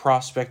positive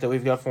prospect that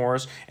we've got for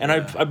us, and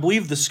I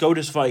believe the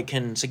SCOTUS fight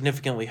can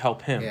significantly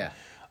help him. Yeah.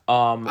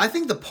 I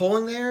think the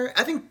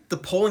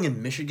polling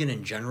in Michigan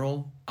in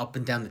general, up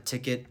and down the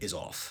ticket, is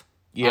off.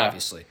 Yeah.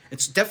 Obviously.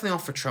 It's definitely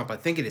off for Trump. I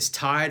think it is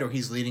tied or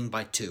he's leading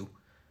by 2.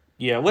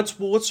 Yeah, let's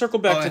circle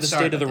back to the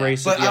state of the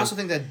race. But I also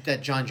think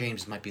that John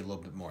James might be a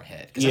little bit more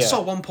ahead. Because I saw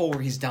one poll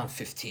where he's down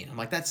 15. I'm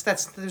like,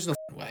 there's no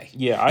way.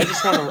 Yeah, I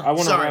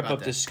want to wrap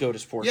up this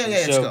SCOTUS portion.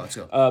 Yeah, let's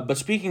go. But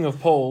speaking of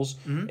polls,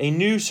 a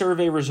new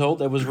survey result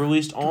that was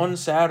released on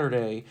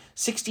Saturday,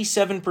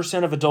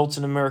 67% of adults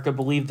in America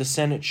believe the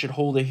Senate should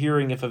hold a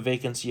hearing if a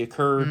vacancy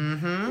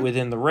occurred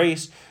within the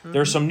race.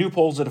 There are some new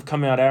polls that have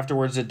come out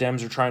afterwards that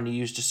Dems are trying to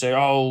use to say,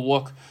 oh,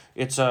 look,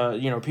 it's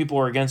people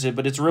are against it,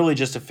 but it's really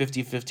just a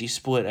 50-50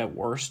 split at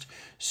worst.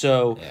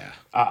 So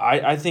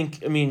I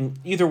think,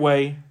 either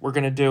way, we're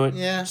going to do it.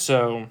 Yeah.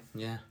 So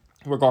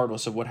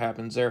regardless of what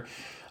happens there.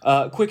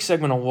 Quick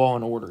segment on law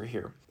and order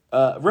here.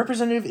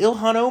 Representative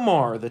Ilhan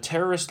Omar, the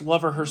terrorist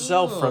lover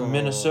herself from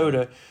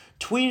Minnesota,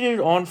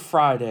 tweeted on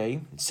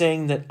Friday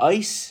saying that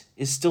ICE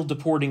is still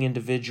deporting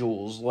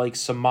individuals like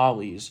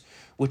Somalis,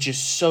 which is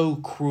so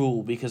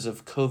cruel because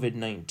of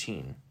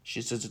COVID-19.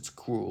 She says it's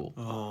cruel.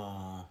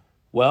 Oh.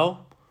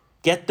 Well,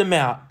 get them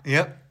out.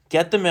 Yep.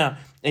 Get them out.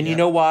 And you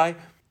know why?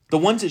 The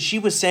ones that she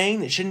was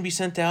saying that shouldn't be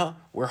sent out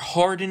were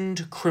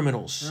hardened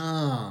criminals.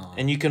 Oh.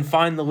 And you can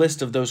find the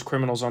list of those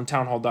criminals on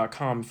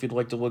townhall.com if you'd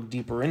like to look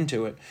deeper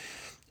into it.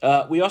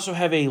 We also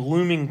have a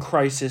looming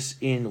crisis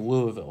in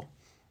Louisville.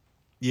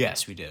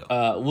 Yes, we do.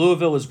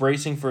 Louisville is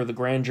bracing for the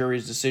grand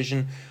jury's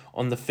decision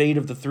on the fate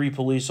of the 3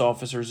 police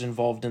officers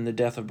involved in the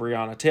death of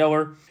Breonna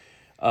Taylor.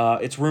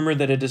 It's rumored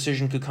that a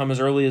decision could come as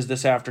early as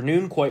this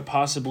afternoon, quite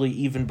possibly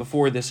even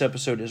before this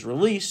episode is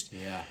released.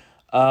 Yeah.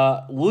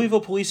 Louisville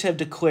police have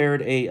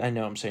declared I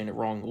know I'm saying it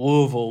wrong.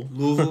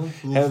 Louisville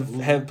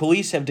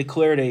police have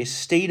declared a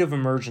state of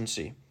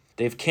emergency.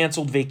 They've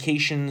canceled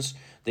vacations.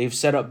 They've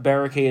set up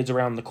barricades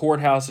around the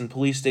courthouse and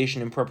police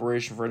station in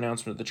preparation for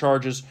announcement of the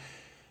charges.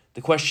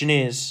 The question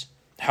is,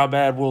 how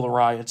bad will the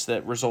riots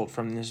that result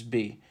from this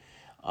be?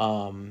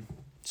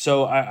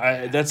 So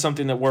that's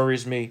something that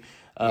worries me.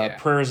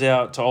 Prayers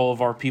out to all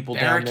of our people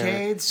down there.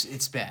 Barricades,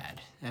 it's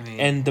bad. I mean,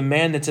 and the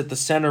man that's at the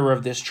center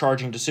of this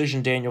charging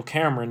decision, Daniel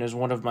Cameron, is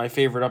one of my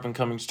favorite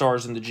up-and-coming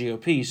stars in the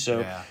GOP,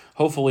 so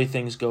hopefully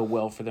things go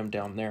well for them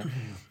down there.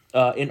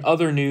 In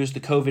other news,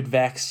 the COVID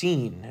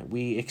vaccine.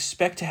 We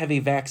expect to have a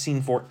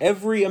vaccine for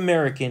every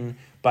American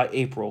by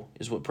April,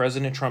 is what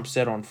President Trump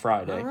said on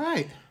Friday. All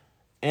right.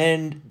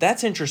 And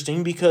that's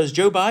interesting because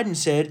Joe Biden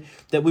said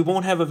that we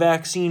won't have a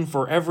vaccine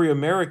for every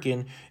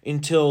American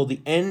until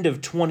the end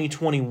of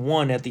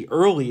 2021 at the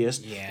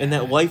earliest, and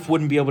that life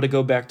wouldn't be able to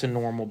go back to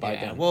normal by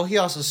then. Well, he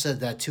also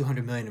said that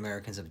 200 million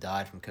Americans have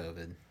died from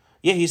COVID.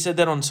 Yeah, he said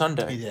that on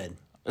Sunday. He did.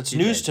 It's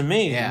news to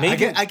me. Yeah,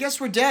 maybe, I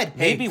guess we're dead.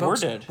 Maybe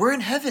folks, we're dead. We're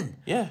in heaven.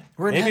 Yeah.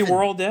 Maybe heaven.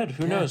 We're all dead.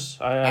 Who knows?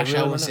 Actually,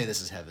 I wouldn't say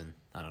this is heaven.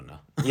 I don't know.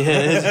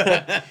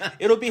 Yeah,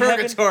 it'll be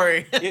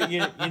purgatory. Heaven.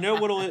 You know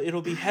what?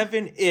 It'll be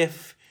heaven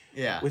if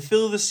we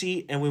fill the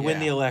seat and we win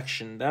the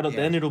election.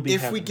 Then it'll be.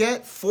 If heaven. we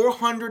get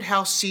 400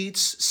 House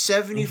seats,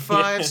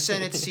 75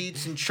 Senate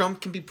seats, and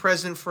Trump can be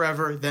president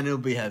forever, then it'll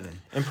be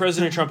heaven. And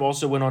President Trump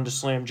also went on to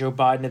slam Joe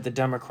Biden at the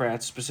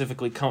Democrats,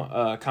 specifically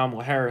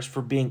Kamala Harris,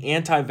 for being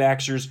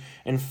anti-vaxxers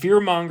and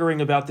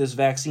fear-mongering about this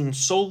vaccine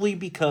solely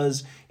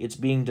because it's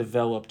being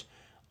developed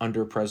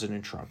under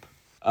President Trump.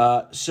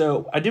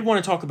 So I did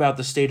want to talk about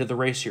the state of the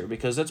race here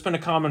because that's been a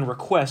common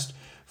request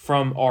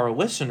from our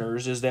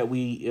listeners is that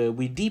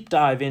we deep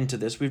dive into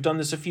this. We've done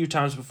this a few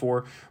times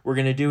before. We're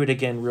going to do it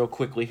again real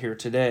quickly here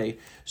today,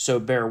 so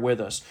bear with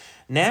us.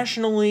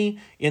 Nationally,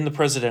 in the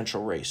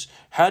presidential race,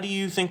 how do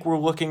you think we're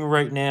looking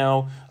right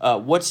now?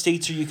 What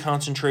states are you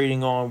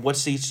concentrating on? What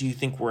states do you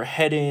think we're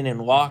ahead in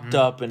and locked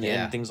up and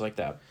things like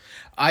that?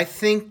 I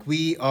think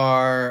we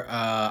are.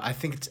 I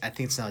think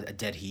it's not a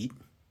dead heat.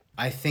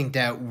 I think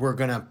that we're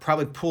gonna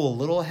probably pull a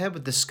little ahead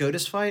with the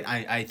SCOTUS fight.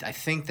 I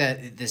think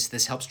that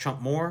this helps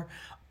Trump more.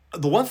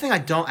 The one thing I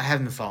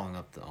haven't been following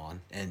up on,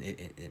 and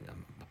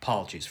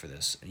apologies for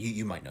this.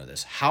 You might know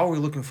this. How are we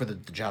looking for the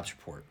jobs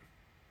report,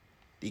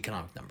 the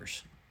economic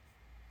numbers?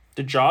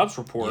 The jobs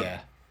report.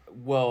 Yeah.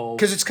 Well,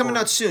 because it's coming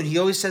out soon. He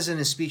always says it in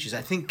his speeches.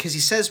 I think because he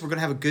says we're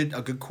gonna have a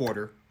good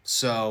quarter.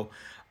 So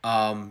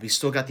we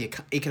still got the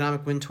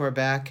economic wind to our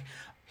back.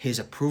 His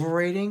approval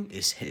rating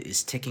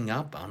is ticking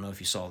up. I don't know if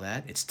you saw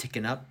that. It's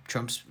ticking up.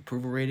 Trump's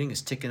approval rating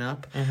is ticking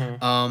up.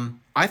 Mm-hmm.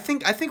 I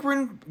think we're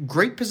in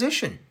great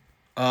position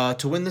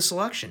to win this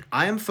election.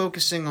 I am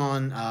focusing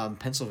on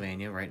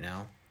Pennsylvania right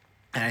now,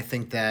 and I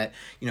think that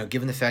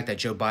given the fact that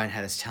Joe Biden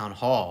had his town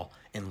hall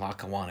in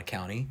Lackawanna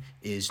County,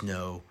 is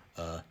no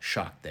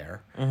shock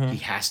there. Mm-hmm. He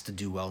has to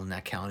do well in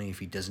that county. If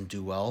he doesn't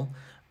do well,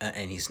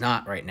 and he's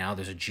not right now,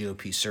 there's a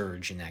GOP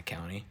surge in that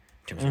county.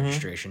 In terms of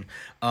registration,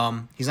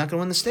 he's not going to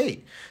win the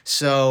state.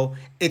 So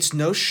it's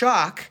no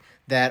shock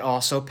that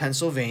also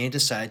Pennsylvania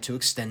decided to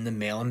extend the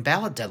mail-in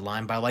ballot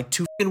deadline by like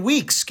 2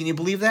 weeks. Can you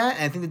believe that?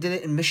 And I think they did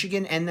it in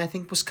Michigan and I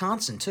think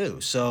Wisconsin too.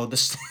 So the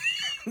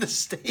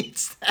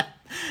states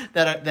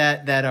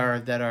that are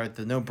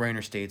the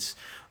no-brainer states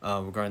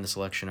regarding this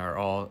election are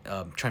all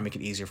trying to make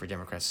it easier for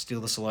Democrats to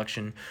steal this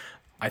election.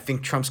 I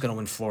think Trump's going to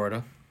win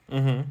Florida.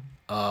 Mm-hmm.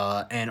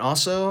 And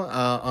also,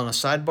 on a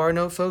sidebar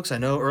note, folks, I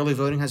know early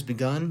voting has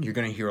begun. You're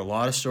going to hear a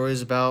lot of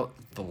stories about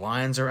the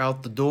lines are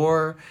out the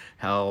door,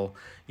 how,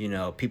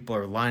 people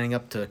are lining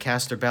up to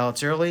cast their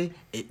ballots early.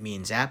 It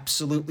means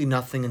absolutely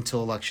nothing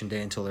until Election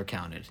Day, until they're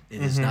counted.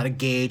 It is not a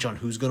gauge on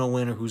who's going to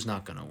win or who's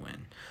not going to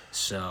win.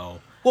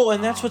 So... Well,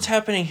 and that's what's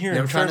happening here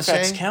in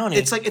Fairfax County.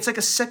 It's like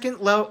a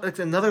second layer, like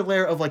another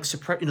layer of like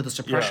the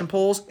suppression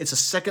polls. It's a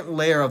second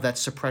layer of that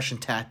suppression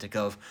tactic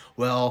of,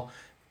 well...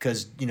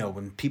 Because,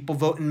 when people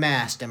vote in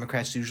mass,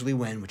 Democrats usually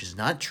win, which is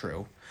not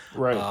true.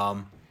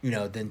 Right.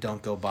 Then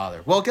don't go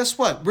bother. Well, guess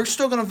what? We're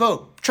still going to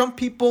vote. Trump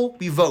people,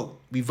 we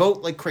vote. We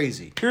vote like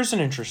crazy. Here's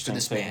an interesting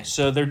thing. Man.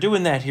 So they're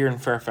doing that here in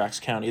Fairfax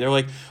County. They're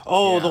like, the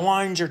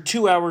lines are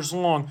 2 hours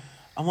long.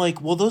 I'm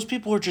like, well, those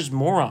people are just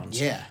morons.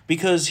 Yeah.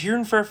 Because here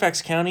in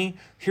Fairfax County,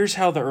 here's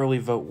how the early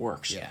vote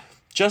works. Yeah.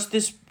 Just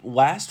this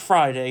last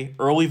Friday,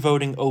 early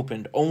voting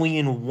opened only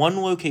in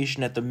one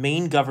location at the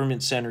main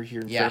government center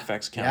here in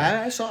Fairfax County.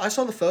 Yeah, I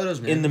saw the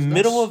photos, man. In the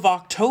middle of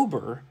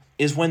October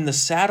is when the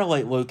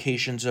satellite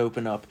locations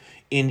open up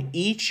in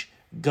each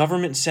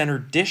government center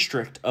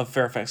district of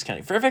Fairfax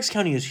County. Fairfax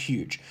County is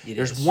huge.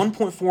 There's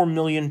 1.4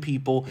 million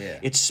people. Yeah.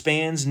 It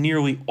spans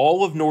nearly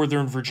all of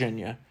Northern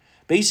Virginia.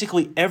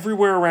 Basically,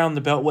 everywhere around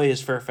the Beltway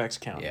is Fairfax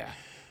County. Yeah.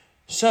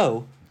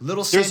 So,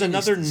 Little there's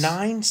another Sandinistas.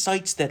 9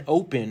 sites that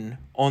open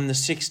on the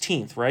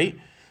 16th, right?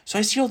 So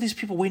I see all these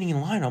people waiting in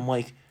line. I'm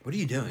like, What are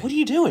you doing? what are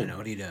you doing? I know,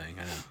 what are you doing?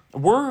 I know.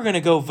 We're going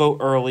to go vote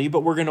early,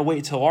 but we're going to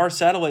wait till our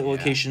satellite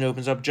location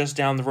opens up just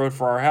down the road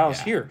for our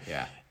house here.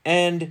 Yeah.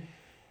 And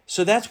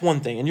so that's one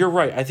thing. And you're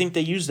right. I think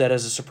they use that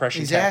as a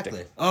suppression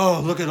tactic.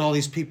 Oh, look at all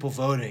these people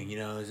voting. You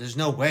know, there's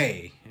no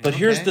way. But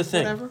here's Okay, the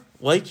thing. whatever.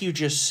 Like you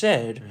just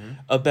said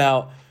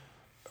about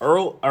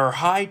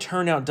high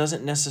turnout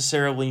doesn't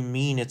necessarily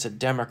mean it's a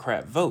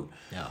Democrat vote.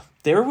 No.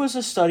 There was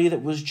a study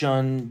that was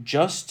done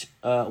just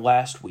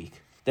last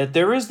week that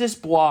there is this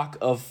block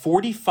of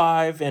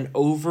 45 and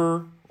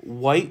over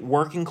white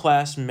working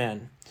class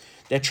men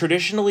that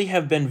traditionally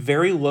have been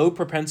very low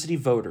propensity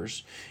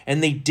voters,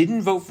 and they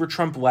didn't vote for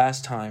Trump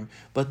last time,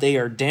 but they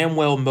are damn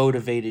well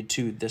motivated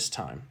to this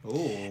time.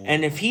 Ooh.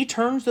 And if he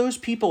turns those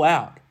people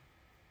out,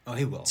 Oh,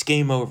 he will. it's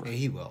game over.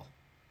 He will.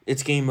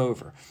 It's game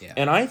over. Yeah.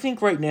 And I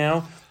think right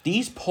now,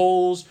 these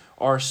polls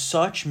are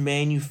such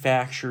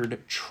manufactured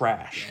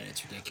trash. Yeah,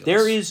 it's ridiculous.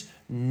 There is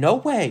no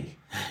way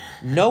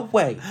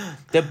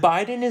that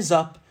Biden is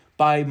up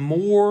by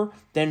more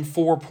than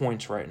 4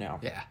 points right now.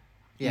 Yeah.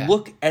 Yeah.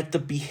 Look at the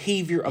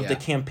behavior of the Yeah.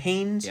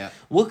 campaigns. Yeah.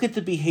 Look at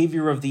the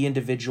behavior of the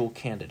individual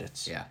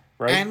candidates. Yeah.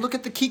 Right? And look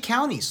at the key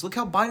counties. Look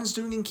how Biden's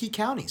doing in key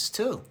counties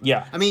too.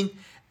 Yeah. I mean,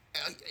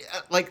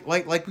 like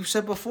we've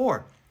said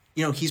before,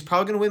 you know, he's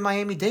probably going to win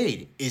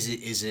Miami-Dade.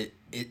 Is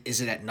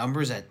it at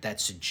numbers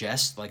that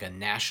suggest like a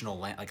national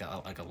like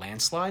a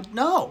landslide?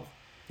 No.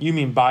 You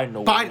mean Biden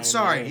will win? Biden.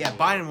 Sorry. Yeah,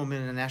 Biden will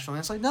win in a national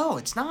landslide. No,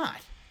 it's not.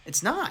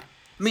 It's not.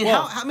 I mean,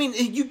 Well- I mean,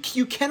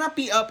 you cannot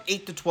be up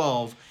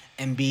 8-12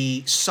 and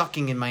be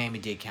sucking in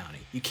Miami-Dade County.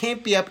 You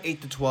can't be up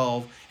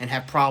 8-12 and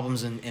have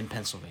problems in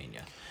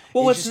Pennsylvania.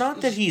 Well, It it's just-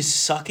 not that he's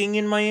sucking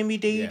in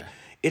Miami-Dade. Yeah.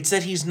 It's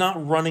that he's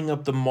not running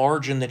up the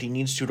margin that he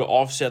needs to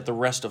offset the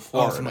rest of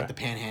Florida. from, like, the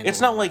Panhandle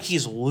It's not and like the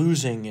he's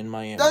losing in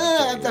Miami.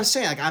 No, I'm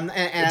saying like I'm.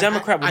 And A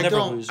Democrat would I never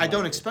don't, lose I don't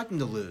Miami. expect him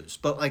to lose,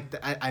 but like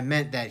I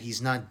meant that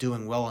he's not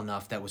doing well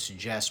enough that would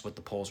suggest what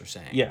the polls are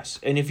saying. Yes,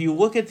 and if you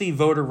look at the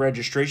voter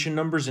registration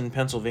numbers in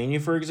Pennsylvania,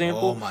 for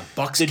example, Oh, my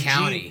Bucks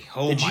County.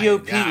 Oh, the my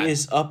GOP God.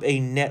 is up a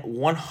net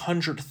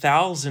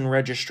 100,000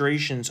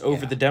 registrations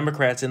over Yeah. the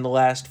Democrats in the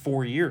last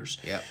 4 years.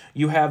 Yep.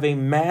 You have a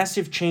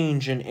massive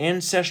change in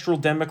ancestral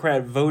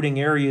Democrat voting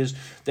areas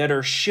that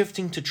are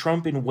shifting to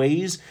Trump in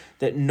ways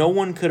that no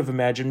one could have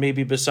imagined,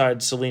 maybe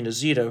besides Selena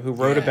Zito, who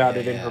wrote about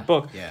it in her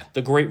book, yeah.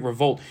 The Great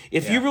Revolt.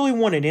 If you Yeah. really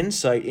want an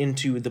insight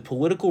into the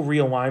political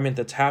realignment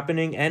that's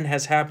happening and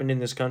has happened in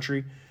this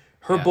country,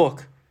 her Yeah.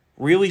 book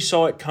really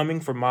saw it coming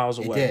from miles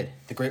It away. did.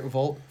 The Great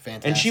Revolt,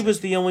 fantastic. And she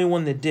was the only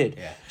one that did.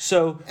 Yeah.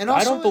 So And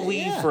I don't also,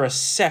 believe yeah. for a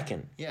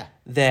second Yeah.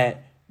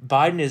 that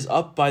Biden is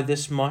up by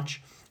this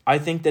much. I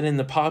think that in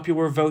the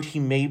popular vote, he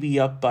may be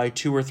up by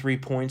 2 or 3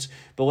 points.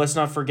 But let's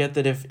not forget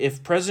that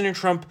if President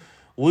Trump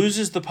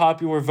loses the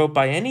popular vote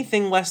by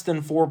anything less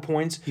than 4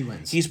 points, He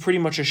wins. he's pretty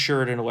much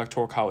assured an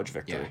electoral college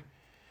victory. Yeah.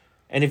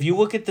 And if you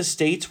look at the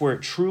states where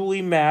it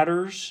truly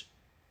matters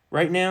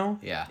right now,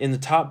 Yeah. in the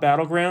top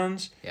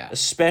battlegrounds, Yeah.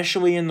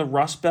 especially in the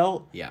Rust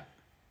Belt, Yeah.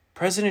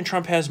 President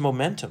Trump has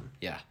momentum.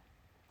 Yeah.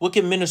 Look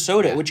at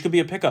Minnesota, Yeah. which could be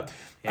a pickup.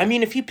 Yeah. I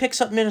mean, if he picks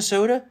up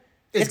Minnesota,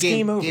 it's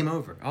game over. Game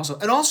over. Also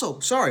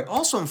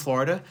in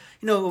Florida,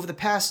 you know, over the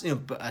past, you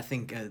know, I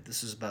think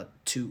this is about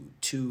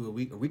a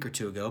week or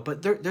two ago,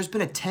 but there's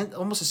been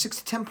almost a 6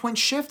 to 10 point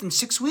shift in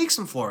 6 weeks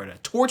in Florida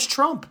towards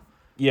Trump.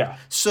 Yeah.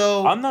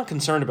 So I'm not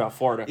concerned about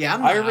Florida. Yeah,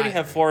 I'm I not already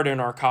have either. Florida in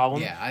our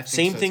column. Yeah, I think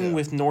Same so, thing too.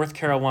 with North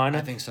Carolina.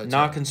 I think so,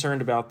 Not too.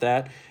 concerned about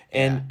that.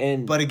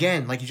 And but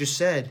again, like you just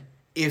said,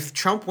 if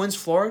Trump wins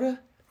Florida,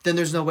 then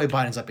there's no way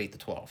Biden's up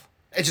 8-12.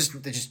 It just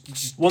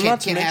Well, can't,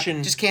 not to can't mention-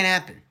 happen. Just can't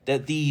happen.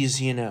 that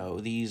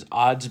these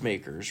odds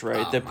makers,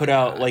 right, Oh that my put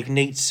out God. like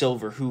Nate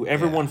Silver, who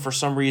everyone Yeah. for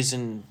some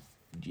reason,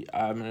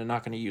 I'm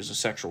not going to use a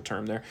sexual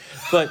term there,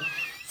 but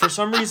for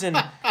some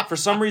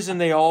reason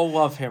they all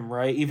love him,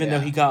 right? Even though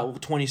Yeah. he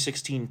got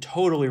 2016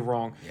 totally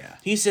wrong. Yeah.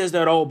 He says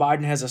that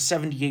Biden has a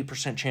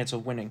 78% chance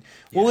of winning.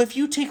 Well, if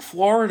you take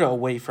Florida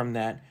away from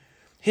that,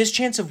 his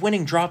chance of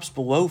winning drops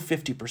below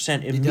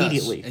 50%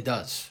 immediately. It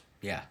does.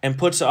 Yeah. And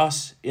puts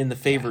us in the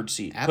favored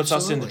seat, puts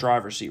us in the absolutely.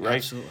 driver's seat, right?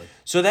 Absolutely.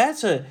 So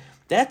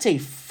that's a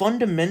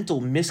fundamental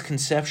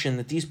misconception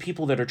that these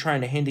people that are trying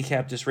to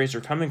handicap this race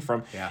are coming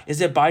from, Yeah. is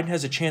that Biden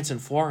has a chance in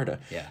Florida.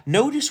 Yeah.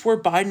 Notice where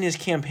Biden is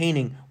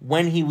campaigning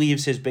when he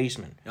leaves his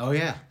basement. Oh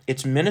yeah.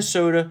 It's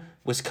Minnesota,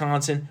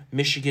 Wisconsin,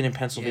 Michigan, and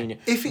Pennsylvania.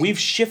 If he- We've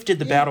shifted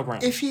the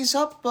battleground. If he's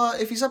up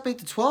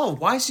 8-12,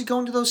 why is he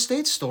going to those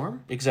states,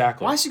 Storm?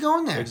 Exactly. Why is he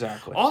going there?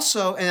 Exactly.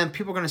 Also, and then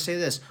people are going to say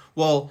this,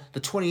 well, the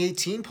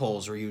 2018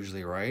 polls are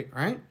usually right?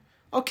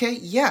 Okay,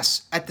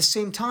 yes. At the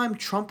same time,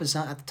 Trump is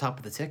not at the top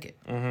of the ticket.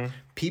 Mm-hmm.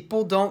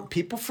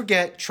 People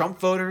forget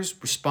Trump voters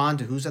respond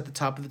to who's at the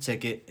top of the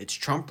ticket. It's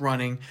Trump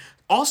running.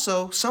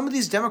 Also, some of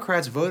these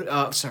Democrats voted.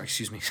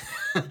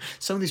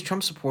 Some of these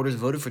Trump supporters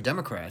voted for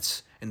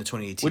Democrats in the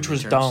 2018 which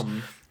was midterms,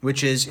 dumb.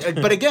 Which is,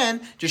 but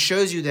again, just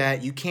shows you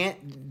that you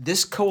can't.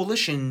 This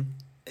coalition,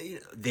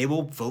 they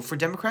will vote for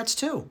Democrats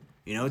too.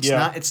 You know,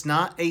 it's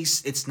not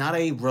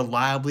a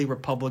reliably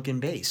Republican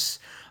base.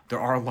 There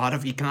are a lot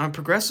of economic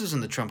progressives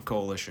in the Trump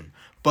coalition,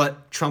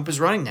 but Trump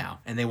is running now,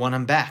 and they want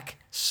him back.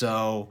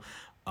 So,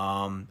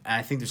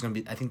 I think there's going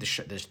to be. I think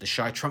the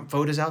shy Trump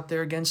vote is out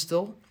there again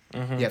still.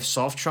 Mm-hmm. You have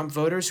soft Trump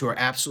voters who are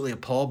absolutely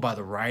appalled by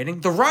the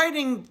rioting. The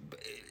rioting,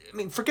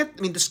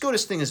 the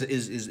SCOTUS thing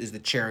is the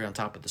cherry on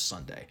top of the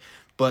sundae.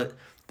 But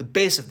the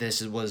base of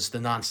this was the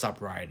nonstop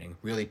rioting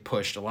really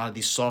pushed a lot of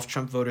these soft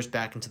Trump voters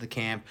back into the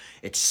camp.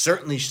 It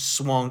certainly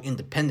swung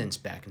independents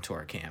back into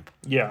our camp.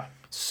 Yeah.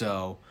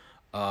 So,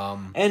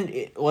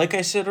 like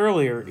I said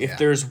earlier, if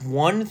there's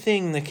one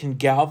thing that can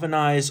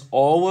galvanize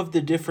all of the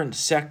different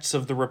sects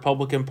of the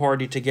Republican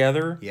Party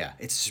together... Yeah,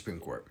 it's the Supreme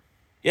Court.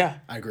 Yeah.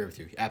 I agree with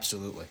you.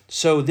 Absolutely.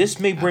 So this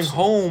may bring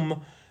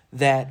home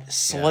that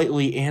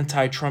slightly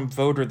anti-Trump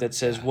voter that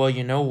says, well,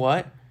 you know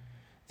what?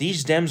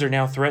 These Dems are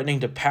now threatening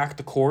to pack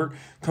the court,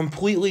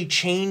 completely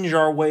change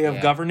our way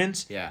of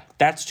governance. Yeah.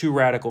 That's too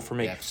radical for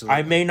me. Yeah, absolutely.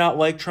 I may not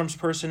like Trump's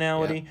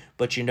personality,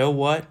 but you know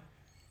what?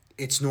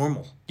 It's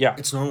normal. Yeah.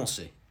 It's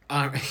normalcy.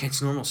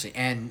 It's normalcy.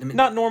 And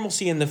not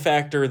normalcy in the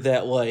factor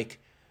that, like,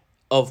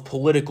 of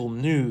political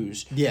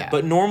news. Yeah.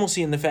 But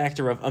normalcy in the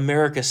factor of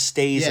America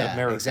stays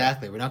America.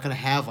 Exactly. We're not going to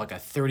have like a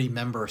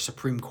 30-member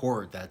Supreme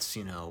Court that's,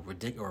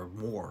 ridiculous or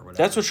more. Or whatever.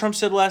 That's what Trump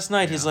said last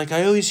night. Yeah. He's like,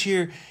 I always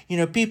hear,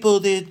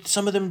 people,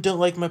 some of them don't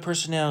like my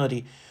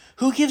personality.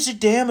 Who gives a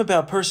damn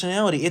about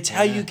personality? It's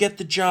how you get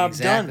the job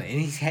done.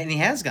 And he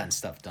has gotten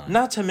stuff done.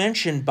 Not to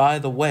mention, by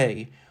the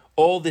way,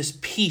 all this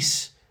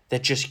peace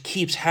that just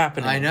keeps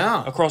happening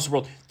across the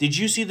world. Did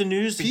you see the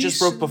news that just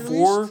broke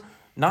before?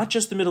 Not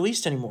just the Middle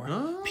East anymore.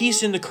 Oh.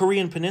 Peace in the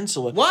Korean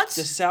Peninsula. What?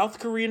 The South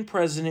Korean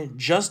president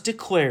just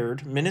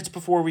declared, minutes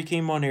before we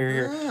came on air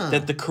here,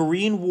 that the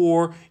Korean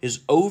War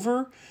is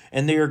over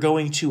and they are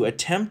going to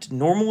attempt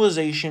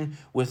normalization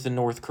with the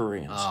North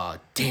Koreans. Oh,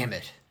 damn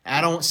it. I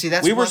don't see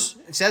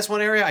that's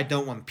one area I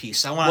don't want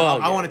peace. I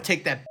want to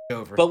take that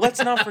over. But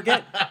let's not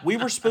forget, we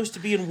were supposed to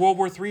be in World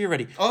War III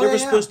already. There were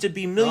supposed to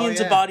be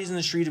millions of bodies in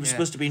the street. It was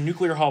supposed to be a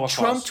nuclear holocaust.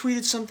 Trump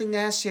tweeted something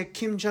nasty at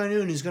Kim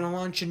Jong-un. He's going to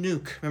launch a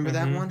nuke. Remember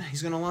that one?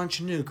 He's going to launch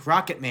a nuke.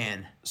 Rocket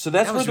Man. So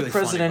that's where the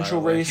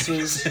presidential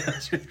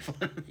races.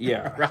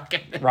 Yeah,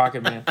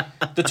 Rocket Man.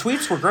 The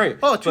tweets were great.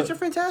 Oh, tweets are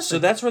fantastic. So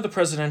that's where the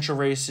presidential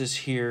race is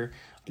here.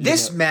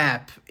 This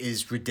map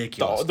is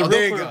ridiculous.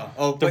 There you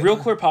go. The Real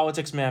Clear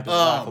Politics map is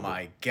laughable. Oh,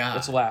 my God.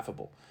 It's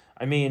laughable.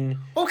 I mean...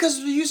 Well, because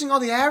they're using all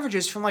the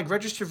averages from,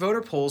 registered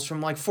voter polls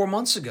from, 4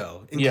 months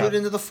ago, included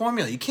into the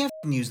formula. You can't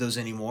use those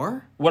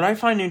anymore. What I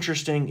find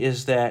interesting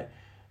is that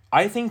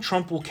I think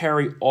Trump will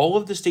carry all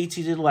of the states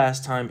he did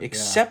last time,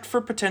 except for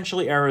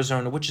potentially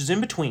Arizona, which is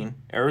in between.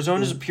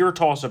 Arizona is a pure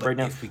toss-up right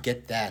now. If we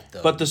get that,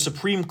 though... But the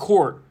Supreme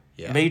Court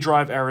may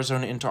drive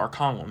Arizona into our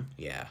column.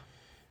 Yeah.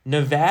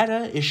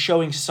 Nevada is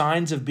showing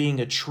signs of being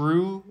a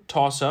true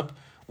toss-up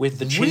with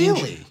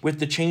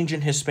the change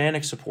in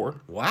Hispanic support.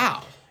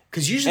 Wow.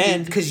 Because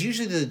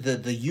usually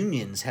the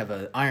unions have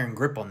an iron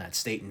grip on that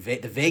state, and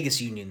the Vegas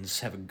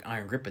unions have an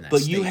iron grip in that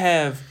state. But you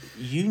have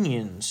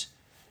unions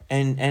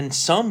and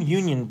some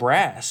union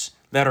brass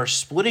that are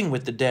splitting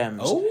with the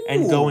Dems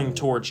and going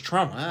towards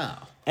Trump.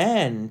 Wow.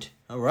 And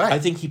all right. I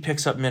think he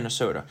picks up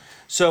Minnesota.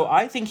 So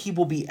I think he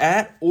will be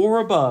at or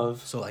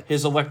above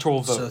his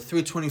electoral vote. So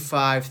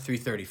 325,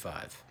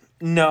 335.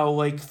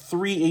 No,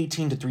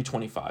 318 to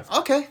 325.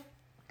 Okay.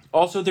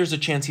 Also, there's a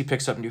chance he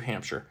picks up New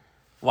Hampshire.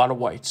 A lot of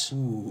whites.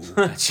 Ooh.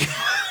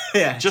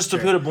 Yeah. Just to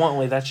put it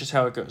bluntly, that's just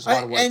how it goes. A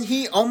lot of whites. And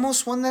he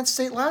almost won that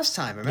state last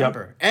time,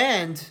 remember?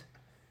 Yep.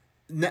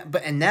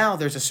 And now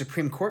there's a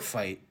Supreme Court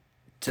fight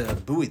to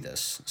buoy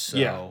this. So,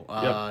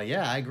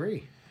 yeah, I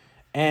agree.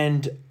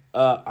 And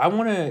I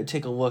want to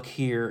take a look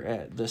here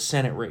at the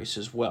Senate race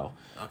as well.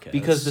 Okay.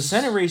 Because the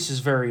Senate race is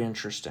very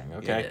interesting,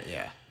 okay?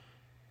 Yeah.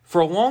 For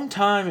a long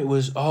time, it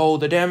was,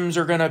 the Dems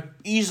are going to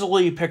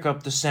easily pick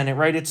up the Senate,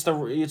 right? It's the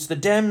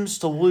Dems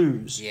to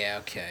lose. Yeah,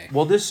 okay.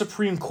 Well, this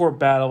Supreme Court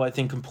battle, I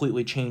think,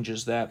 completely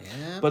changes that.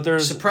 Yeah. But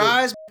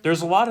Surprise!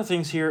 There's a lot of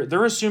things here.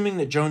 They're assuming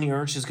that Joni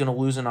Ernst is going to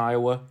lose in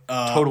Iowa.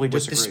 Totally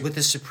disagree. With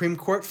the Supreme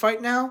Court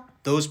fight now,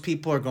 those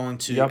people are going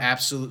to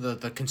absolutely...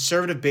 The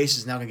conservative base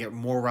is now going to get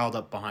more riled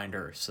up behind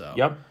her, so...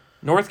 Yep.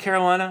 North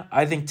Carolina,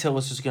 I think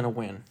Tillis is going to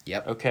win.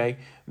 Yep. Okay?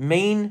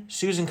 Maine,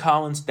 Susan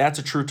Collins, that's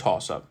a true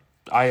toss-up.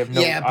 I have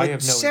no.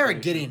 Sarah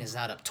Gideon is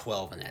not up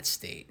 12 in that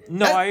state.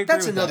 No, I agree.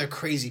 That's another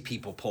crazy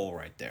people poll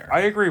right there.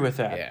 I agree with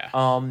that.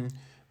 Yeah.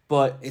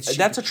 But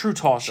that's a true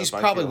toss-up. She's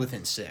probably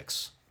within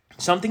 6.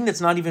 Something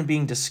that's not even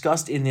being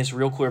discussed in this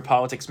Real Clear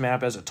Politics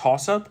map as a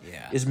toss-up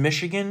is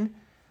Michigan.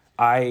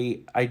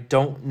 I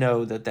don't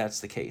know that that's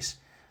the case.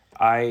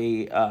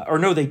 They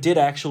did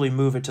actually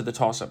move it to the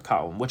toss-up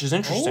column, which is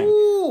interesting.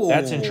 Ooh,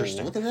 that's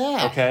interesting. Look at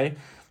that. Okay.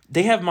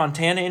 They have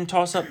Montana in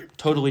toss-up.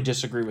 Totally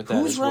disagree with that.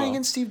 Who's running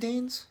against Steve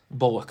Daines?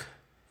 Bullock.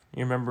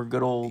 You remember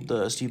good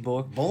old Steve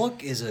Bullock?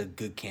 Bullock is a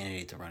good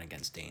candidate to run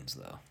against Daines,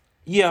 though.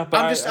 Yeah,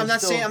 but I'm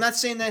not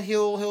saying that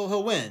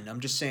he'll win. I'm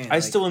just saying I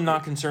still am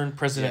not concerned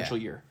presidential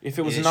year. If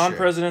it was a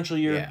non-presidential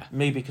year,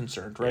 maybe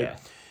concerned, right?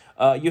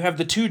 Yeah. You have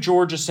the 2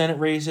 Georgia Senate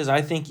races.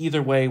 I think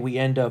either way we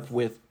end up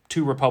with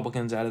 2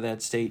 Republicans out of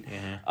that state.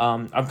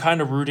 Mm-hmm. I'm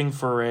kind of rooting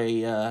for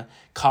a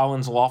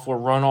Collins Loeffler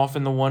runoff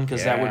in the one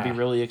because that would be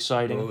really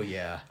exciting. Oh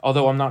yeah.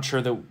 Although I'm not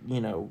sure that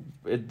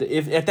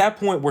if at that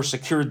point we're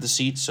secured the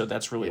seats, so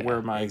that's really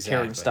where my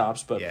caring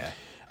stops. But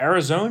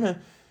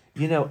Arizona.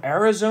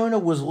 Arizona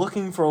was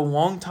looking for a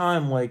long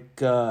time like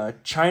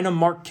China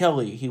Mark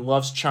Kelly. He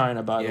loves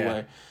China, by the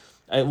way.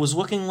 It was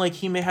looking like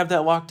he may have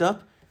that locked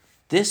up.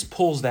 This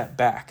pulls that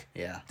back.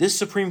 Yeah. This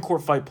Supreme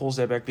Court fight pulls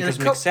that back because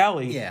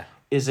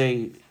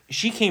McSally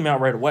she came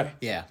out right away.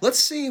 Yeah. Let's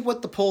see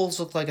what the polls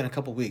look like in a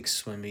couple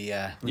weeks when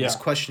this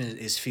question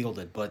is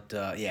fielded. But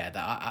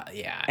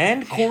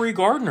And Cory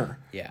Gardner.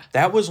 Yeah.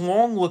 That was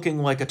long looking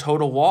like a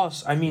total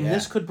loss. I mean,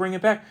 this could bring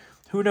it back.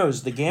 Who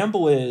knows? The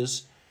gamble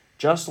is,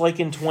 just like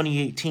in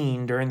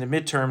 2018 during the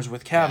midterms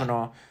with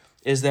Kavanaugh,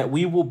 is that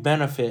we will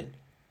benefit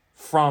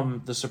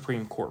from the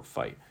Supreme Court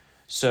fight.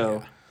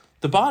 So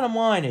the bottom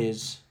line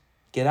is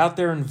get out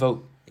there and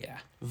vote. Yeah.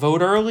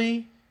 Vote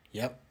early.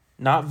 Yep.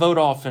 Not vote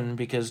often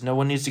because no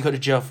one needs to go to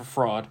jail for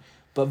fraud,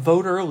 but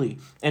vote early.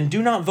 And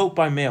do not vote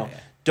by mail. Yeah.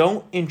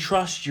 Don't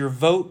entrust your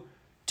vote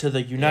to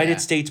the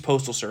United States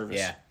Postal Service.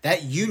 Yeah.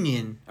 That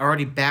union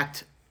already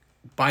backed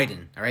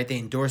Biden, all right? They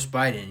endorsed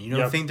Biden. You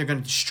don't think they're going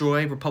to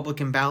destroy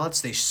Republican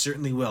ballots? They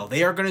certainly will.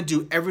 They are going to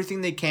do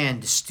everything they can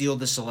to steal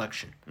this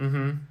election.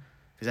 Mm-hmm.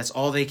 Because that's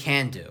all they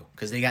can do.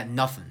 Because they got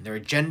nothing. Their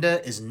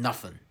agenda is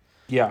nothing.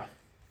 Yeah.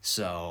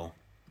 So,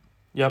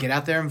 get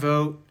out there and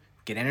vote.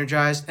 Get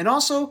energized. And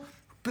also,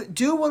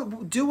 do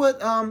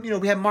what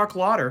we had Mark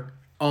Lauder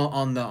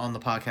on the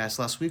podcast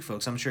last week,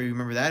 folks. I'm sure you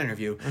remember that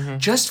interview. Mm-hmm.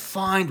 Just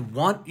find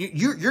one.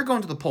 You're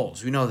going to the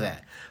polls. We know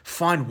that.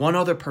 Find one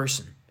other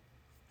person.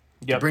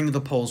 To bring to the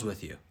polls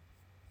with you,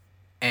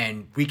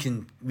 and we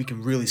can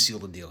really seal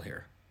the deal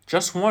here.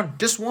 Just one.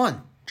 Just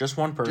one. Just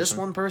one person. Just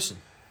one person.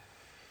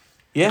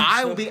 Yeah.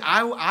 I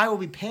will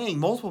be paying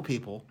multiple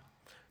people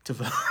to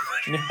vote.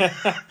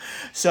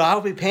 So I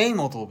will be paying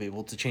multiple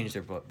people to change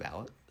their vote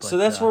ballot. But, so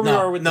that's where we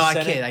are with the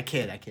Senate. I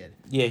kid.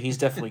 Yeah, he's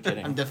definitely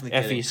kidding. I'm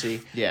definitely kidding.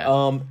 FEC. Yeah.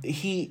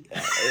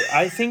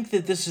 I think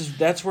that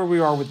that's where we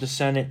are with the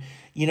Senate.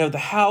 The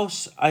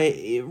House.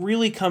 It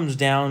really comes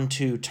down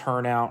to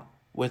turnout.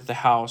 With the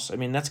House. I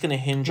mean, that's going to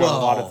hinge on a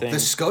lot of things. The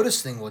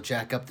SCOTUS thing will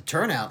jack up the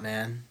turnout,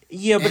 man.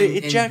 Yeah, but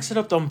it jacks it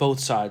up on both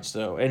sides,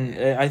 though. And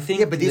I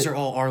think... Yeah, but these are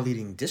all our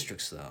leading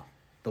districts, though.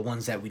 The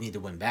ones that we need to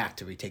win back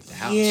to retake the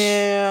House.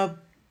 Yeah,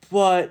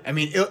 but... I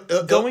mean,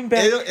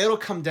 it'll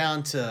come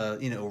down to,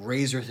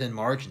 razor-thin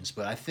margins,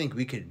 but I think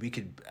we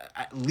could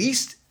at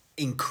least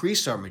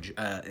increase our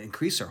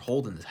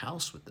hold in the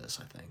House with this,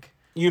 I think.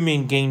 You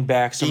mean gain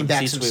back some of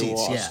the seats we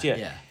lost?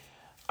 Yeah.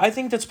 I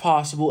think that's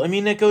possible. I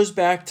mean, that goes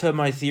back to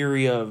my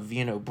theory of,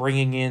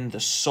 bringing in the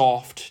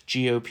soft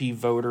GOP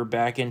voter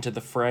back into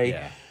the fray.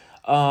 Yeah.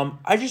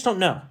 I just don't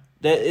know.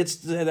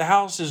 The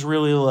House is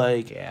really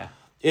like,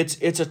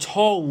 it's a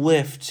tall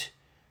lift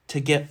to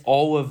get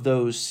all of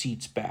those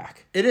seats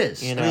back. It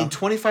is. I mean,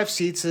 25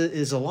 seats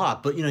is a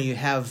lot, but you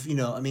have,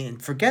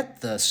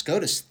 forget the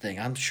SCOTUS thing.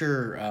 I'm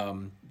sure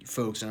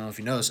folks, I don't know if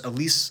you know this,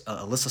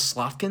 Alyssa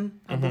Slotkin,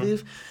 I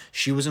believe,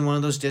 she was in one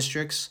of those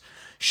districts.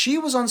 She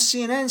was on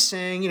CNN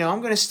saying, I'm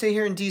going to stay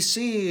here in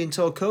D.C.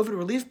 until a COVID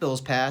relief bill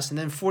is passed. And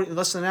then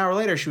less than an hour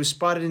later, she was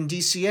spotted in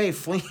DCA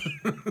fleeing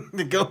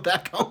to go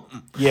back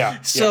home. Yeah.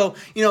 So,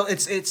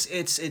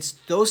 it's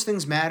those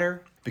things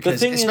matter.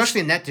 Because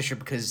especially in that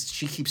district, because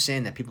she keeps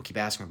saying that people keep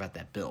asking her about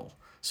that bill.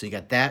 So you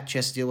got that she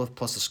has to deal with,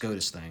 plus the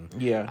SCOTUS thing.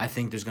 Yeah. I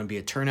think there's going to be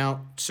a turnout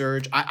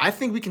surge. I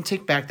think we can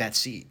take back that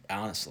seat,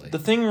 honestly. The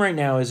thing right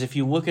now is if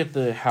you look at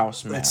the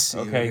House map, let's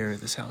see here,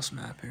 this House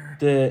map here.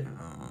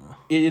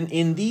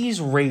 In these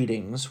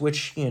ratings,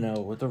 which,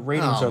 the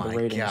ratings are the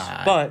ratings,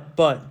 God.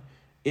 but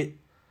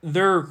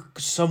they're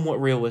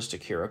somewhat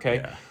realistic here, okay?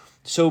 Yeah.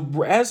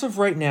 So as of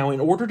right now,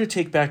 in order to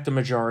take back the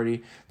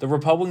majority, the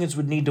Republicans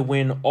would need to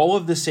win all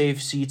of the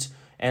safe seats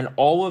and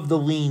all of the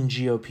lean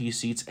GOP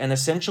seats and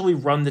essentially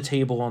run the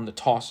table on the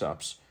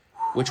toss-ups,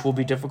 which will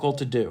be difficult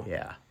to do.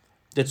 Yeah.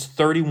 That's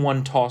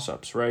 31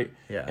 toss-ups, right?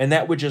 Yeah. And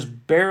that would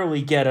just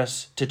barely get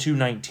us to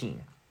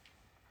 219.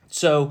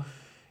 So,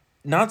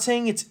 not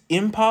saying it's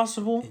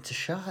impossible. It's a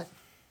shot.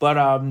 But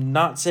I'm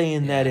not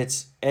saying that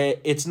it's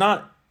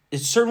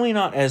certainly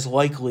not as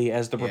likely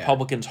as the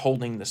Republicans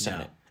holding the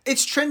Senate. No.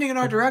 It's trending in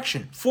our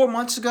direction. 4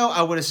 months ago,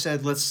 I would have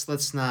said let's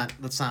not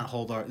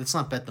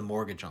bet the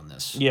mortgage on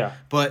this. Yeah.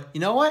 But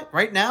you know what?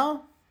 Right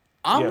now,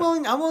 I'm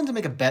willing to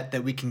make a bet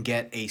that we can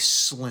get a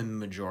slim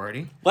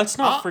majority. Let's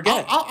not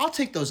forget. I'll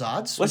take those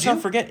odds. Let's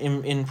not forget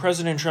in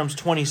President Trump's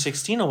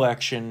 2016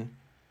 election,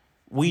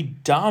 we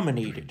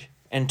dominated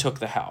and took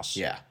the House.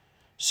 Yeah.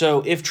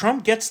 So if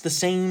Trump gets the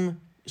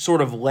same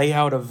sort of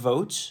layout of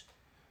votes,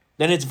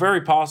 then it's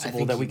very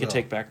possible that we could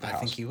take back the House. I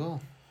think he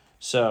will.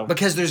 So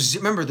because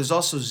there's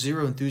also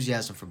zero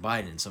enthusiasm for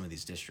Biden in some of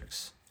these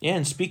districts. Yeah,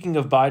 and speaking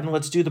of Biden,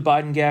 let's do the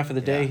Biden gaffe of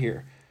the day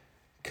here.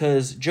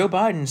 Because Joe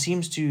Biden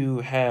seems to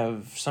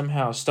have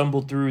somehow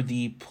stumbled through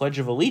the Pledge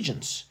of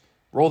Allegiance.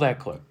 Roll that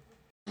clip.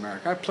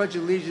 America. I pledge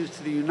allegiance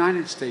to the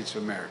United States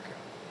of America.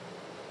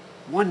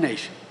 One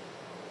nation,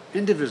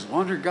 indivisible,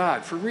 under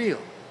God, for real.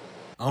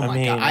 Oh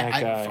my God!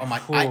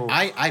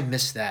 I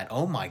missed that.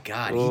 Oh my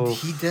God!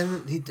 He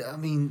didn't. I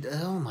mean,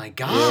 oh my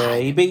God! Yeah,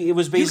 it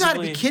was basically. You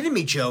got to be kidding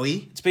me,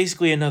 Joey. It's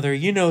basically another,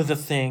 the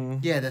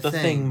thing. Yeah, the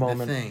thing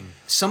moment. The thing.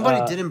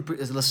 Somebody didn't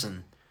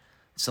listen.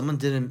 Someone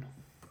didn't,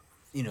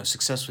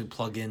 successfully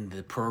plug in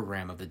the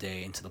program of the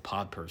day into the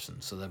pod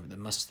person. So that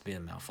must be a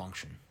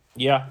malfunction.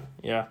 Yeah.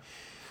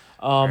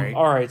 All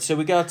right. So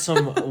we got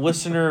some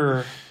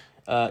listener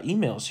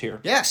emails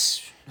here.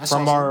 Yes.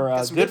 From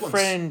our good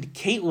friend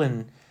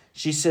Caitlin.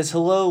 She says,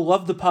 hello,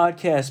 love the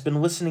podcast.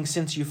 Been listening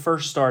since you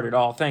first started.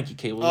 Oh, thank you,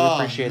 Caitlin. We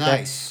appreciate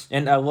that.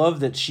 And I love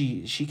that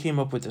she came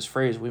up with this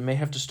phrase. We may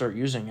have to start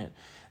using it.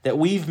 That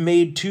we've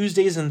made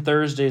Tuesdays and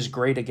Thursdays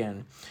great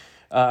again.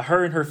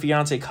 Her and her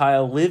fiance,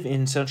 Kyle, live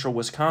in central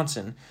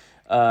Wisconsin,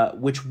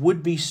 which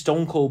would be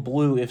stone cold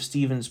blue if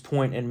Stevens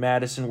Point and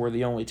Madison were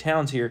the only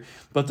towns here.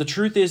 But the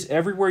truth is,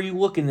 everywhere you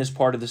look in this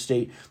part of the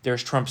state,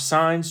 there's Trump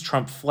signs,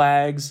 Trump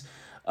flags,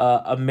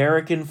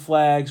 American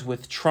flags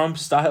with Trump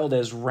styled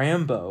as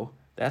Rambo.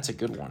 That's a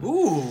good one.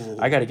 Ooh.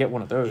 I got to get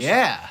one of those.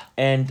 Yeah.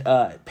 And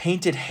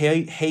painted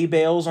hay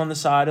bales on the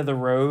side of the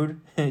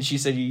road. And she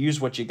said, you use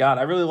what you got.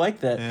 I really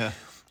like that. Yeah.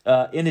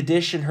 In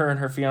addition, her and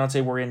her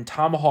fiance were in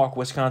Tomahawk,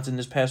 Wisconsin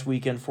this past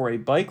weekend for a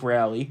bike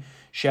rally.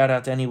 Shout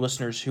out to any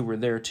listeners who were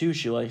there too,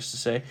 she likes to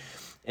say.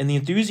 And the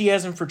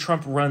enthusiasm for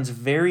Trump runs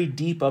very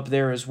deep up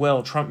there as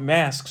well. Trump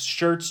masks,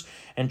 shirts,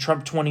 and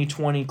Trump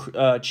 2020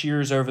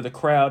 cheers over the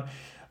crowd.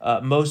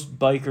 Most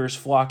bikers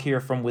flock here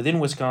from within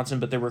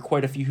Wisconsin, but there were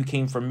quite a few who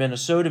came from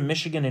Minnesota,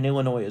 Michigan, and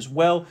Illinois as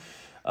well.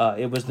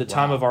 It was the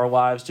time of our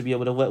lives to be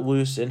able to let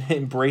loose and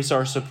embrace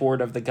our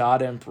support of the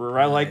God Emperor.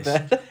 I like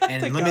that.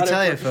 And let me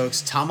tell you,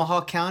 folks,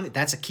 Tomahawk County,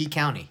 that's a key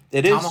county.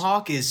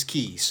 Tomahawk is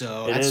key.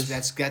 So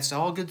that's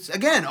all good.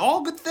 Again,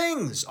 all good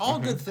things. All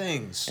good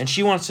things. And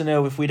she wants to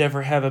know if we'd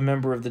ever have a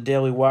member of the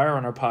Daily Wire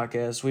on our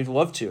podcast. We'd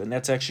love to, and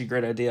that's actually a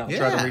great idea. I'll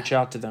try to reach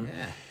out to them.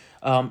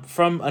 Yeah.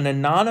 From an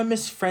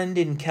anonymous friend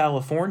in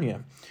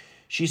California,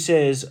 she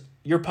says,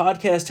 your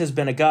podcast has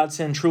been a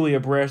godsend, truly a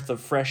breath of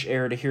fresh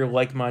air to hear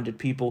like-minded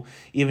people.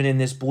 Even in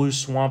this blue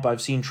swamp,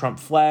 I've seen Trump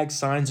flags,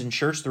 signs, and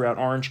shirts throughout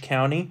Orange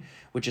County,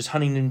 which is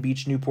Huntington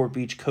Beach, Newport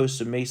Beach,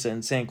 Costa Mesa,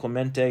 and San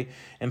Clemente,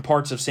 and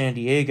parts of San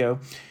Diego.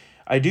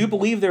 I do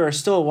believe there are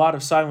still a lot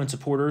of silent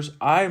supporters.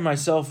 I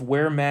myself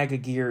wear MAGA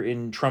gear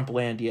in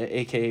Trumplandia,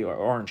 aka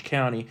Orange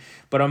County,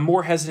 but I'm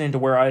more hesitant to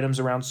wear items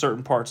around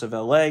certain parts of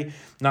LA.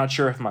 Not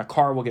sure if my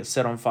car will get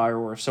set on fire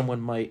or if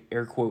someone might,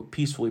 air quote,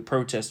 peacefully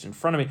protest in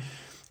front of me.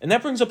 And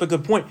that brings up a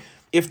good point.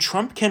 If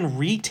Trump can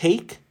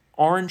retake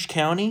Orange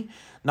County,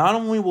 not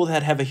only will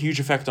that have a huge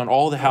effect on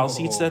all the House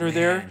seats that are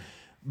there,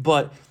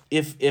 but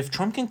if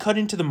Trump can cut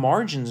into the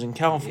margins in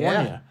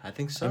California, I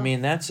think so. I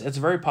mean, that's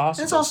very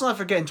possible. Let's also not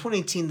forget, in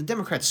 2018, the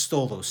Democrats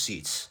stole those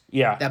seats.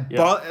 Yeah.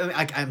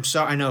 I'm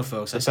sorry, I know,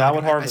 folks. I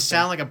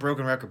sound like a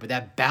broken record, but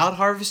that ballot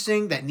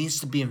harvesting, that needs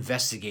to be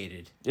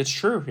investigated. It's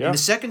true, yeah.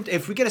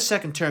 If we get a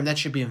second term, that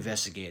should be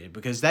investigated,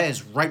 because that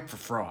is ripe for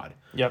fraud.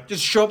 Yep.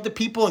 Just show up to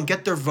people and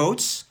get their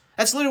votes.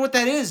 That's literally what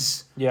that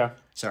is. Yeah.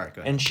 Sorry,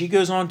 go ahead. And she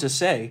goes on to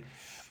say,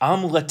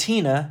 I'm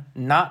Latina,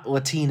 not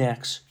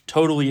Latinx.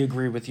 Totally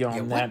agree with you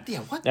on that.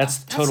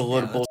 That's total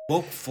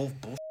bullshit. Full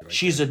bullshit.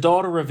 She's a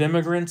daughter of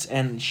immigrants,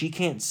 and she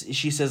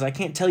says, I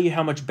can't tell you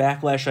how much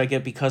backlash I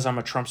get because I'm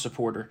a Trump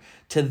supporter.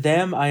 To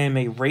them, I am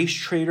a race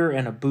traitor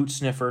and a boot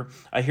sniffer.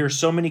 I hear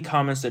so many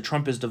comments that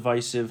Trump is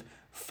divisive.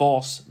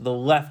 False. The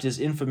left is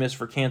infamous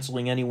for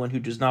canceling anyone who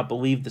does not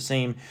believe the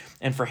same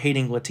and for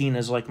hating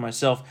Latinas like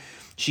myself.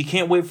 She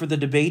can't wait for the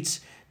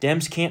debates.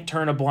 Dems can't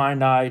turn a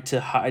blind eye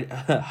to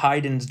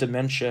Haydn's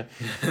dementia.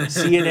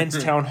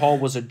 CNN's town hall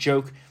was a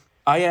joke.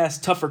 I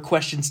ask tougher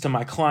questions to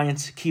my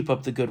clients. Keep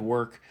up the good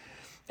work.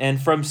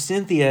 And from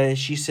Cynthia,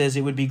 she says,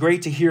 it would be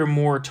great to hear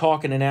more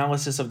talk and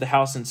analysis of the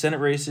House and Senate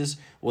races.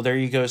 Well, there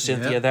you go,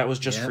 Cynthia. That was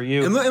just for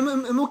you.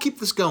 And we'll keep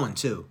this going,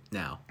 too,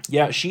 now.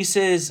 Yeah, she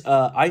says,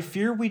 I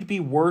fear we'd be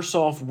worse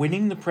off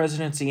winning the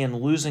presidency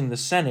and losing the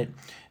Senate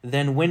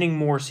than winning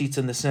more seats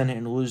in the Senate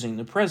and losing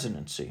the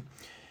presidency.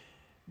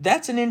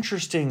 That's an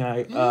interesting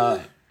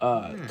comment.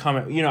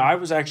 I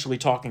was actually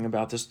talking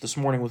about this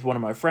morning with one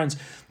of my friends,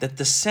 that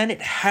the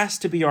Senate has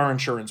to be our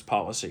insurance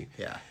policy.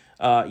 Yeah.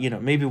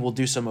 Maybe we'll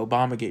do some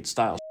Obamagate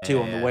style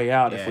too on the way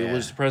out if we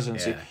lose the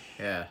presidency.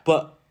 Yeah.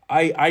 But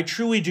I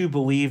truly do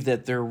believe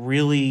that they're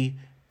really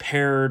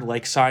paired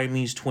like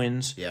Siamese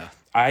twins. Yeah.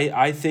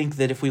 I think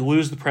that if we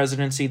lose the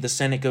presidency, the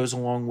Senate goes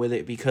along with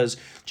it because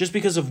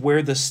of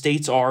where the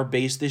states are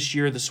based this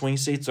year, the swing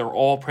states are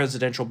all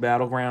presidential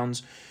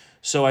battlegrounds.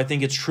 So I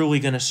think it's truly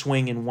going to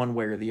swing in one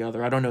way or the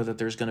other. I don't know that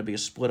there's going to be a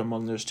split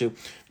among those two.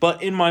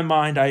 But in my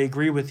mind, I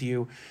agree with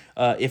you.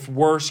 If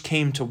worse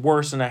came to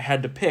worse and I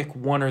had to pick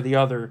one or the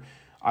other,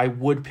 I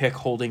would pick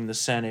holding the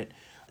Senate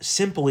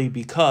simply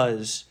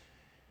because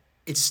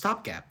it's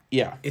stopgap.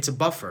 Yeah. It's a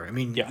buffer. I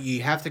mean,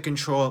 you have to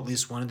control at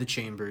least one of the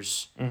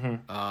chambers.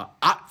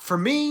 For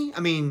me,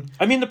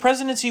 the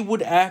presidency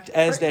would act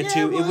as that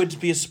too. It would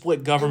be a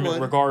split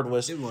government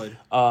regardless. It would.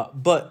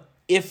 But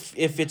if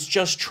it's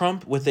just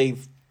Trump with a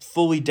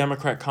fully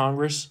Democrat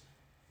Congress,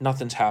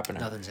 nothing's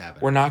happening.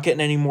 We're not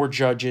getting any more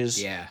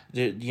judges. Yeah.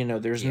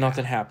 There's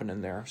nothing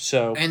happening there.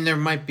 So and there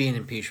might be an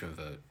impeachment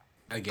vote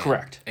again.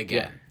 Correct.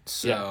 Again. Yeah.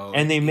 So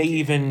and they may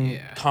even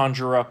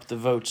conjure up the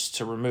votes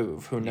to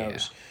remove. Who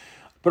knows? Yeah.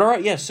 But all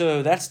right,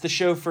 so that's the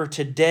show for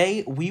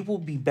today. We will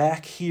be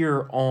back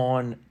here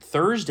on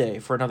Thursday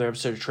for another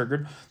episode of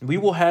Triggered. We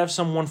will have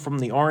someone from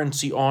the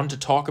RNC on to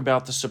talk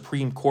about the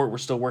Supreme Court. We're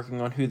still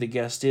working on who the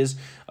guest is,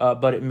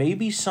 but it may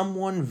be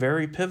someone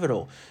very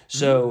pivotal.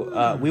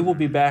 So we will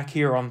be back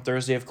here on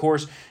Thursday. Of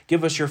course,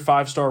 give us your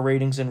 5-star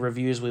ratings and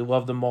reviews. We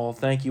love them all.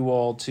 Thank you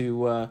all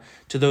to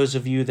those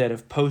of you that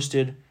have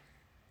posted.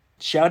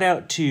 Shout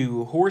out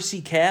to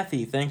Horsey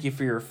Cathy. Thank you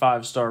for your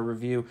 5-star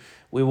review.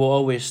 We will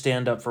always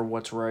stand up for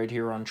what's right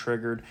here on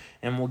Triggered,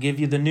 and we'll give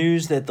you the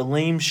news that the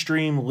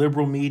lamestream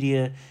liberal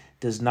media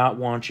does not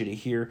want you to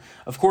hear.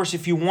 Of course,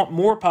 if you want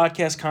more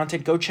podcast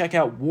content, go check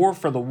out War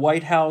for the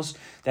White House.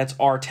 That's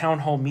our Town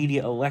Hall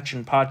Media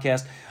election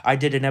podcast. I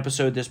did an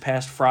episode this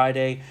past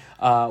Friday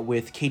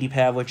with Katie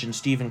Pavlich and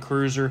Steven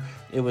Cruiser.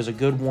 It was a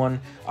good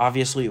one.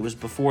 Obviously, it was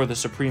before the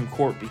Supreme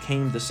Court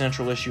became the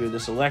central issue of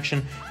this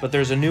election, but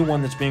there's a new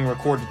one that's being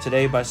recorded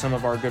today by some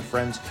of our good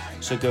friends,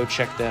 so go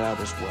check that out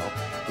as well.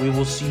 We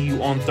will see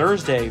you on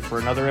Thursday for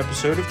another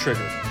episode of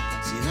Triggered.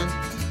 See you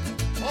then.